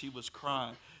Shirley because she was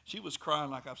crying. She was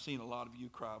crying like I've seen a lot of you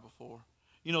cry before.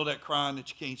 You know that crying that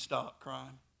you can't stop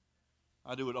crying?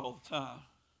 I do it all the time.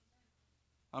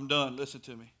 I'm done. Listen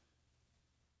to me.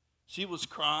 She was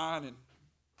crying,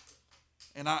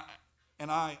 and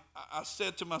I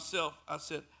said to myself, I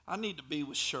said, I need to be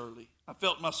with Shirley. I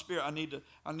felt in my spirit I need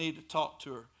to talk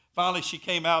to her. Finally, she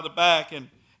came out of the back, and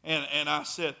I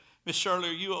said, Miss Shirley,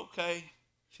 are you okay?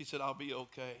 She said, I'll be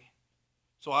okay.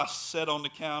 So I sat on the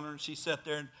counter, and she sat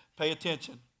there and paid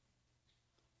attention.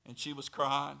 And she was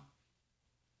crying.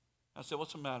 I said,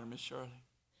 what's the matter, Miss Shirley?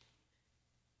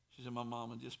 She said, my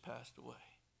mama just passed away.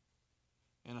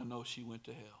 And I know she went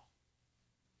to hell.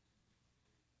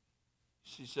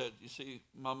 She said, you see,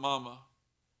 my mama,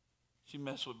 she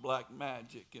messed with black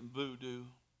magic and voodoo.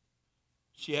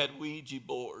 She had Ouija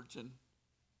boards, and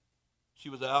she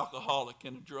was an alcoholic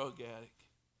and a drug addict.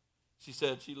 She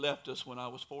said she left us when I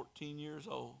was 14 years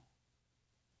old.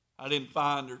 I didn't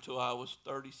find her till I was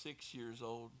 36 years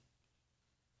old.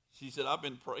 She said, I've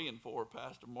been praying for her,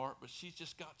 Pastor Mark, but she's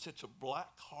just got such a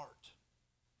black heart.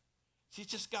 She's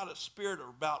just got a spirit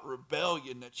about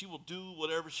rebellion that she will do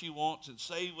whatever she wants and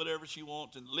say whatever she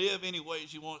wants and live any way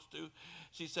she wants to.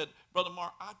 She said, Brother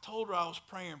Mark, I told her I was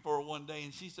praying for her one day,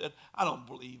 and she said, I don't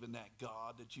believe in that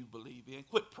God that you believe in.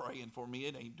 Quit praying for me.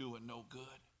 It ain't doing no good.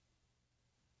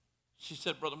 She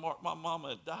said, Brother Mark, my mama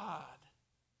had died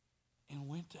and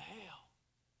went to hell.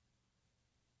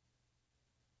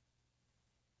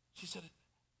 She said,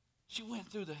 she went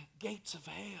through the gates of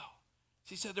hell.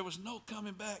 She said there was no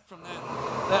coming back from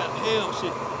that hell.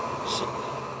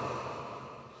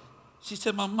 She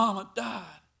said, my mama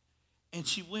died and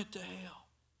she went to hell.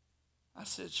 I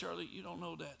said, Shirley, you don't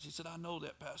know that. She said, I know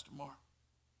that, Pastor Mark.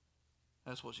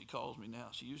 That's what she calls me now.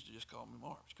 She used to just call me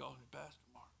Mark. She calls me Pastor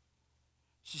Mark.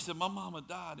 She said, my mama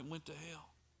died and went to hell.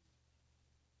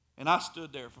 And I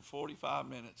stood there for 45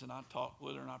 minutes, and I talked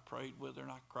with her, and I prayed with her, and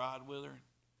I cried with her.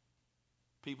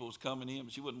 People was coming in,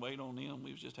 but she wouldn't wait on them.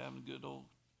 We was just having a good old.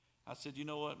 I said, you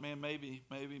know what, man, maybe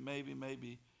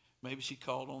she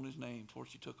called on his name before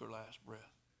she took her last breath.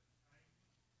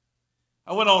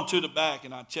 I went on to the back,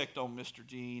 and I checked on Mr.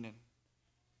 Gene and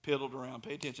piddled around.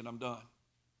 Pay attention, I'm done.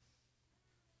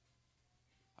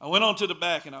 I went on to the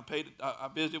back, and I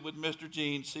visited with Mr.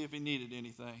 Gene to see if he needed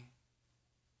anything.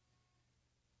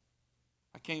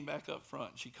 I came back up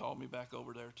front, and she called me back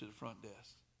over there to the front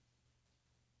desk.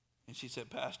 And she said,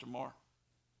 Pastor Mark,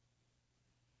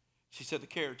 she said the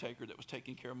caretaker that was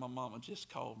taking care of my mama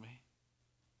just called me.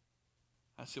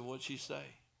 I said, what'd she say?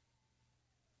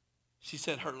 She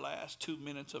said her last 2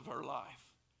 minutes of her life,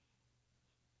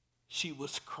 she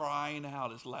was crying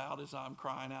out as loud as I'm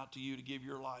crying out to you to give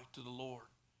your life to the Lord.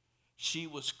 She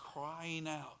was crying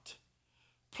out,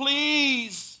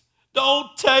 please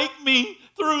don't take me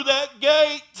through that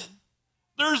gate.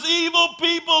 There's evil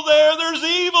people there. There's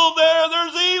evil there.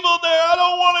 There's evil there. I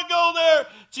don't want to go there.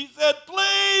 She said,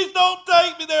 please don't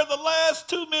take me there. The last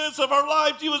 2 minutes of her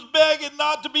life, she was begging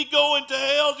not to be going to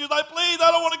hell. She was like, please,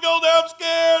 I don't want to go there. I'm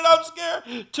scared. I'm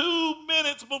scared. 2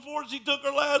 minutes before she took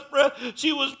her last breath,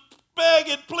 she was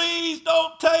begging, please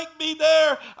don't take me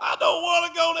there. I don't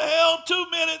want to go to hell.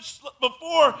 2 minutes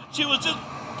before, she was just,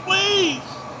 please.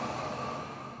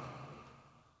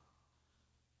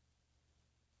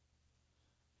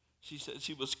 She said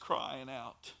she was crying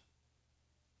out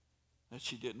that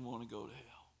she didn't want to go to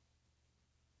hell.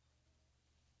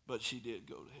 But she did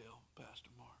go to hell, Pastor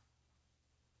Mark.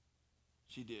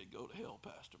 She did go to hell,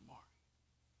 Pastor Mark.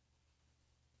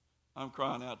 I'm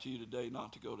crying out to you today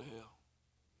not to go to hell.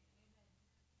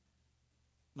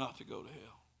 Not to go to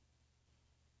hell.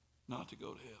 Not to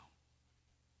go to hell.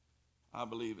 I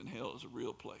believe in hell is a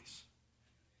real place.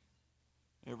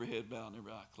 Every head bowed and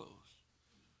every eye closed.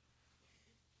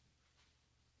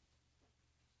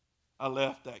 I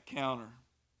left that counter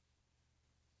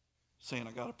saying,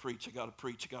 I got to preach, I got to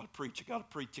preach, I got to preach, I got to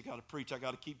preach, I got to preach. I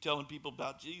got to keep telling people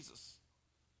about Jesus.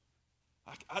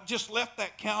 I just left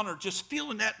that counter just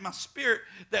feeling that in my spirit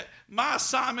that my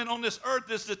assignment on this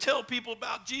earth is to tell people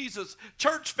about Jesus.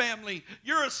 Church family,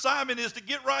 your assignment is to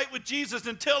get right with Jesus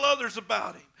and tell others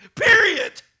about him.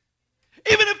 Period.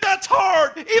 Even if that's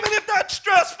hard, even if that's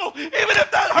stressful, even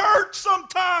if that hurts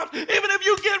sometimes, even if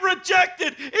you get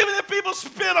rejected, even if people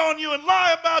spit on you and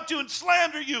lie about you and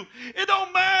slander you, it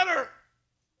don't matter.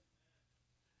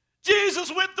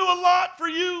 Jesus went through a lot for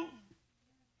you.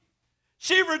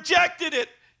 She rejected it.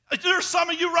 There's some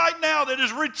of you right now that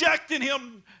is rejecting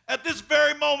him at this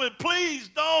very moment. Please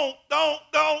don't. I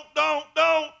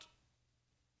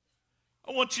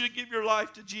want you to give your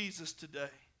life to Jesus today.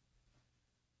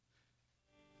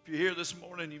 If you're here this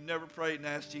morning, you've never prayed and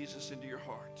asked Jesus into your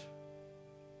heart.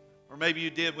 Or maybe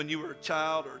you did when you were a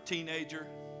child or a teenager,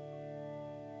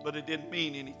 but it didn't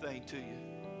mean anything to you.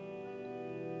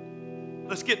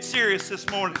 Let's get serious this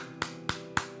morning.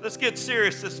 Let's get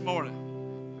serious this morning.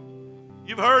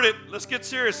 You've heard it. Let's get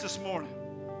serious this morning.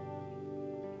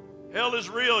 Hell is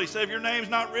real. He said, if your name's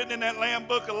not written in that Lamb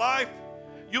book of life,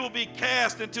 you will be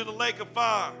cast into the lake of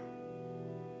fire.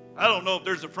 I don't know if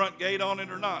there's a front gate on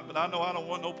it or not, but I know I don't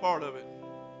want no part of it.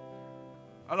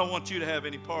 I don't want you to have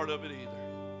any part of it either.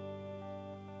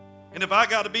 And if I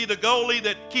got to be the goalie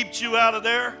that keeps you out of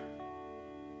there,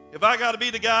 if I got to be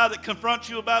the guy that confronts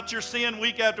you about your sin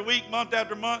week after week, month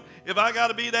after month, if I got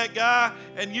to be that guy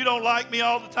and you don't like me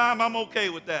all the time, I'm okay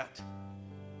with that.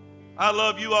 I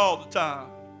love you all the time.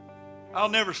 I'll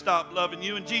never stop loving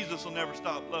you, and Jesus will never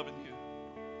stop loving you.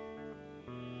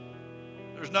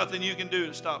 There's nothing you can do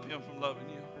to stop him from loving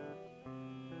you.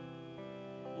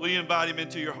 Will you invite him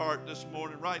into your heart this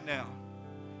morning, right now?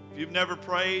 If you've never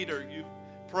prayed, or you've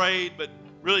prayed but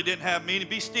really didn't have meaning,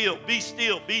 be still, be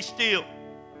still, be still.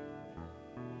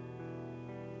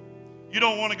 You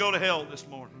don't want to go to hell this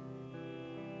morning.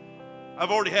 I've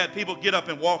already had people get up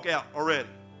and walk out already.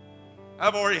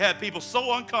 I've already had people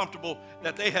so uncomfortable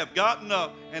that they have gotten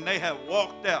up and they have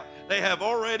walked out. They have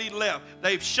already left.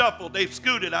 They've shuffled. They've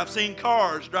scooted. I've seen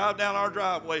cars drive down our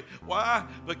driveway. Why?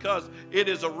 Because it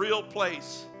is a real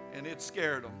place and it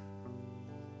scared them.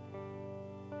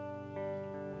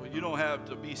 Well, you don't have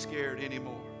to be scared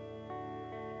anymore.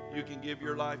 You can give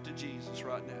your life to Jesus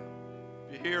right now.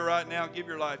 If you're here right now, give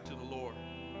your life to the Lord.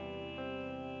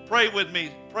 Pray with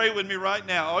me. Pray with me right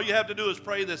now. All you have to do is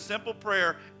pray this simple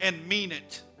prayer and mean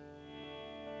it.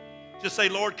 Just say,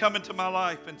 Lord, come into my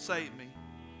life and save me.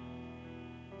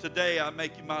 Today I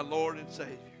make you my Lord and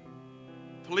Savior.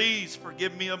 Please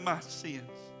forgive me of my sins.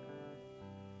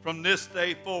 From this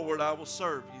day forward, I will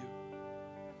serve you.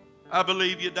 I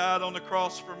believe you died on the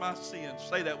cross for my sins.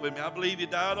 Say that with me. I believe you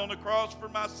died on the cross for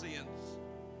my sins.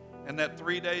 And that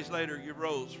 3 days later, you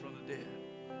rose from the dead.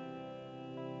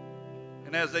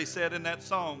 And as they said in that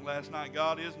song last night,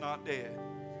 God is not dead.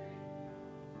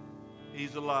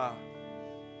 He's alive.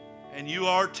 And you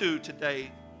are too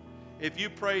today. If you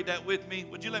prayed that with me,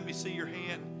 would you let me see your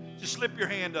hand? Just slip your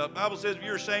hand up. The Bible says if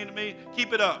you're ashamed of me,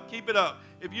 keep it up. Keep it up.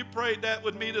 If you prayed that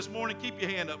with me this morning, keep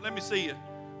your hand up. Let me see you.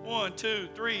 1, 2,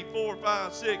 3, 4,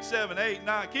 5, 6, 7, 8,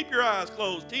 9. Keep your eyes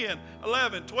closed. 10,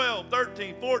 11, 12,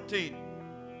 13, 14.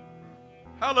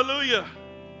 Hallelujah.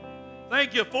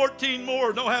 Thank you. 14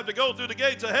 more don't have to go through the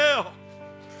gates of hell.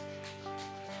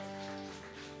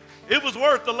 It was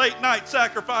worth the late night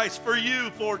sacrifice for you,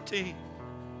 14.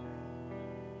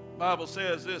 The Bible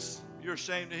says this, you're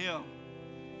ashamed of him,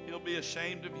 he'll be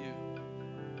ashamed of you.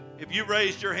 If you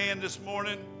raised your hand this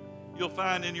morning, you'll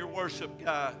find in your worship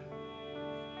guide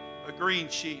a green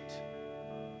sheet.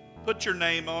 Put your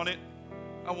name on it.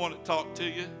 I want to talk to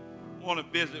you. I want to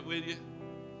visit with you.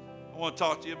 I want to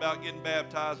talk to you about getting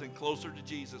baptized and closer to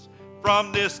Jesus.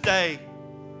 From this day,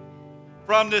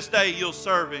 you'll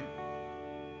serve him.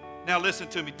 Now listen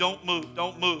to me. Don't move.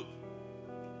 Don't move.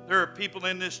 There are people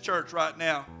in this church right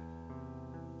now.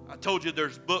 I told you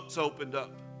there's books opened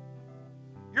up.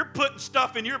 You're putting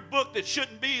stuff in your book that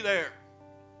shouldn't be there.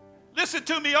 Listen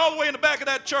to me, all the way in the back of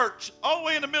that church, all the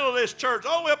way in the middle of this church,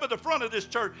 all the way up at the front of this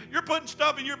church. You're putting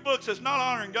stuff in your books that's not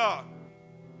honoring God.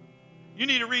 You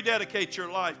need to rededicate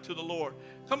your life to the Lord.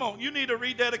 Come on, you need to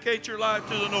rededicate your life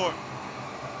to the Lord.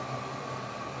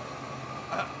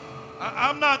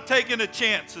 I'm not taking a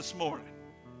chance this morning.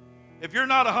 If you're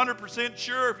not 100%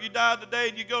 sure, if you died today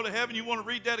and you go to heaven, you want to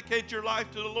rededicate your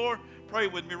life to the Lord, pray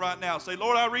with me right now. Say,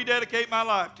 Lord, I rededicate my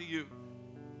life to you.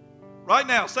 Right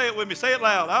now, say it with me. Say it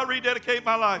loud. I rededicate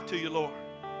my life to you, Lord.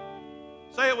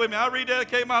 Say it with me. I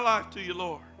rededicate my life to you,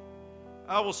 Lord.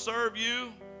 I will serve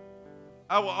you.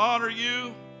 I will honor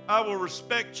you. I will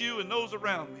respect you and those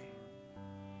around me.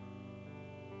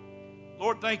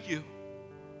 Lord, thank you.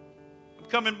 I'm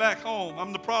coming back home.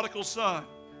 I'm the prodigal son.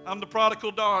 I'm the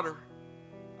prodigal daughter.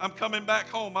 I'm coming back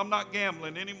home. I'm not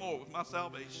gambling anymore with my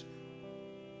salvation.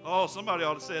 Oh, somebody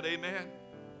ought to say amen.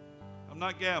 I'm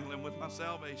not gambling with my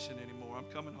salvation anymore. I'm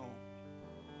coming home.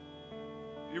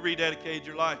 You rededicated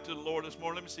your life to the Lord this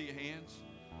morning. Let me see your hands.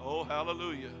 Oh,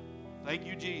 hallelujah. Thank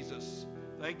you, Jesus.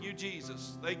 Thank you,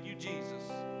 Jesus. Thank you, Jesus.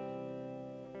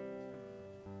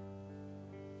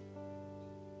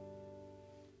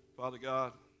 Father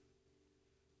God,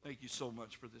 thank you so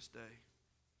much for this day.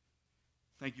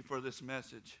 Thank you for this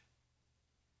message.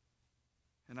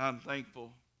 And I'm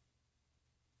thankful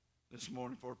this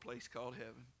morning for a place called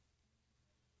heaven.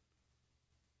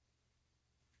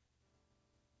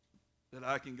 that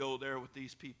I can go there with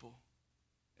these people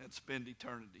and spend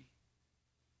eternity.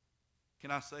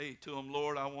 Can I say to them,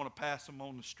 Lord, I want to pass them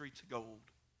on the streets of gold.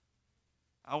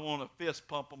 I want to fist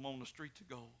pump them on the streets of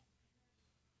gold.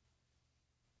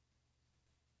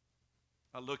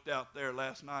 I looked out there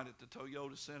last night at the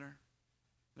Toyota Center.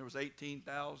 There was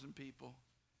 18,000 people.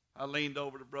 I leaned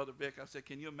over to Brother Vic. I said,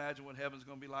 can you imagine what heaven's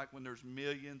going to be like when there's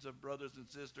millions of brothers and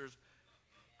sisters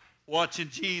watching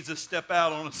Jesus step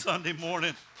out on a Sunday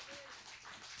morning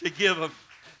to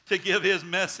give his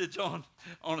message on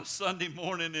a Sunday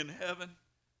morning in heaven?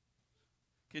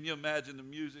 Can you imagine the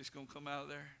music's going to come out of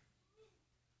there?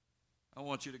 I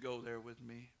want you to go there with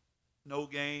me. No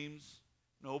games,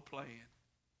 no playing.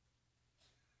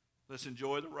 Let's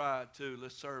enjoy the ride too.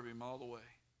 Let's serve him all the way.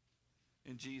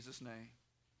 In Jesus' name,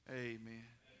 amen.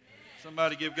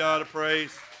 Somebody give God a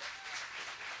praise.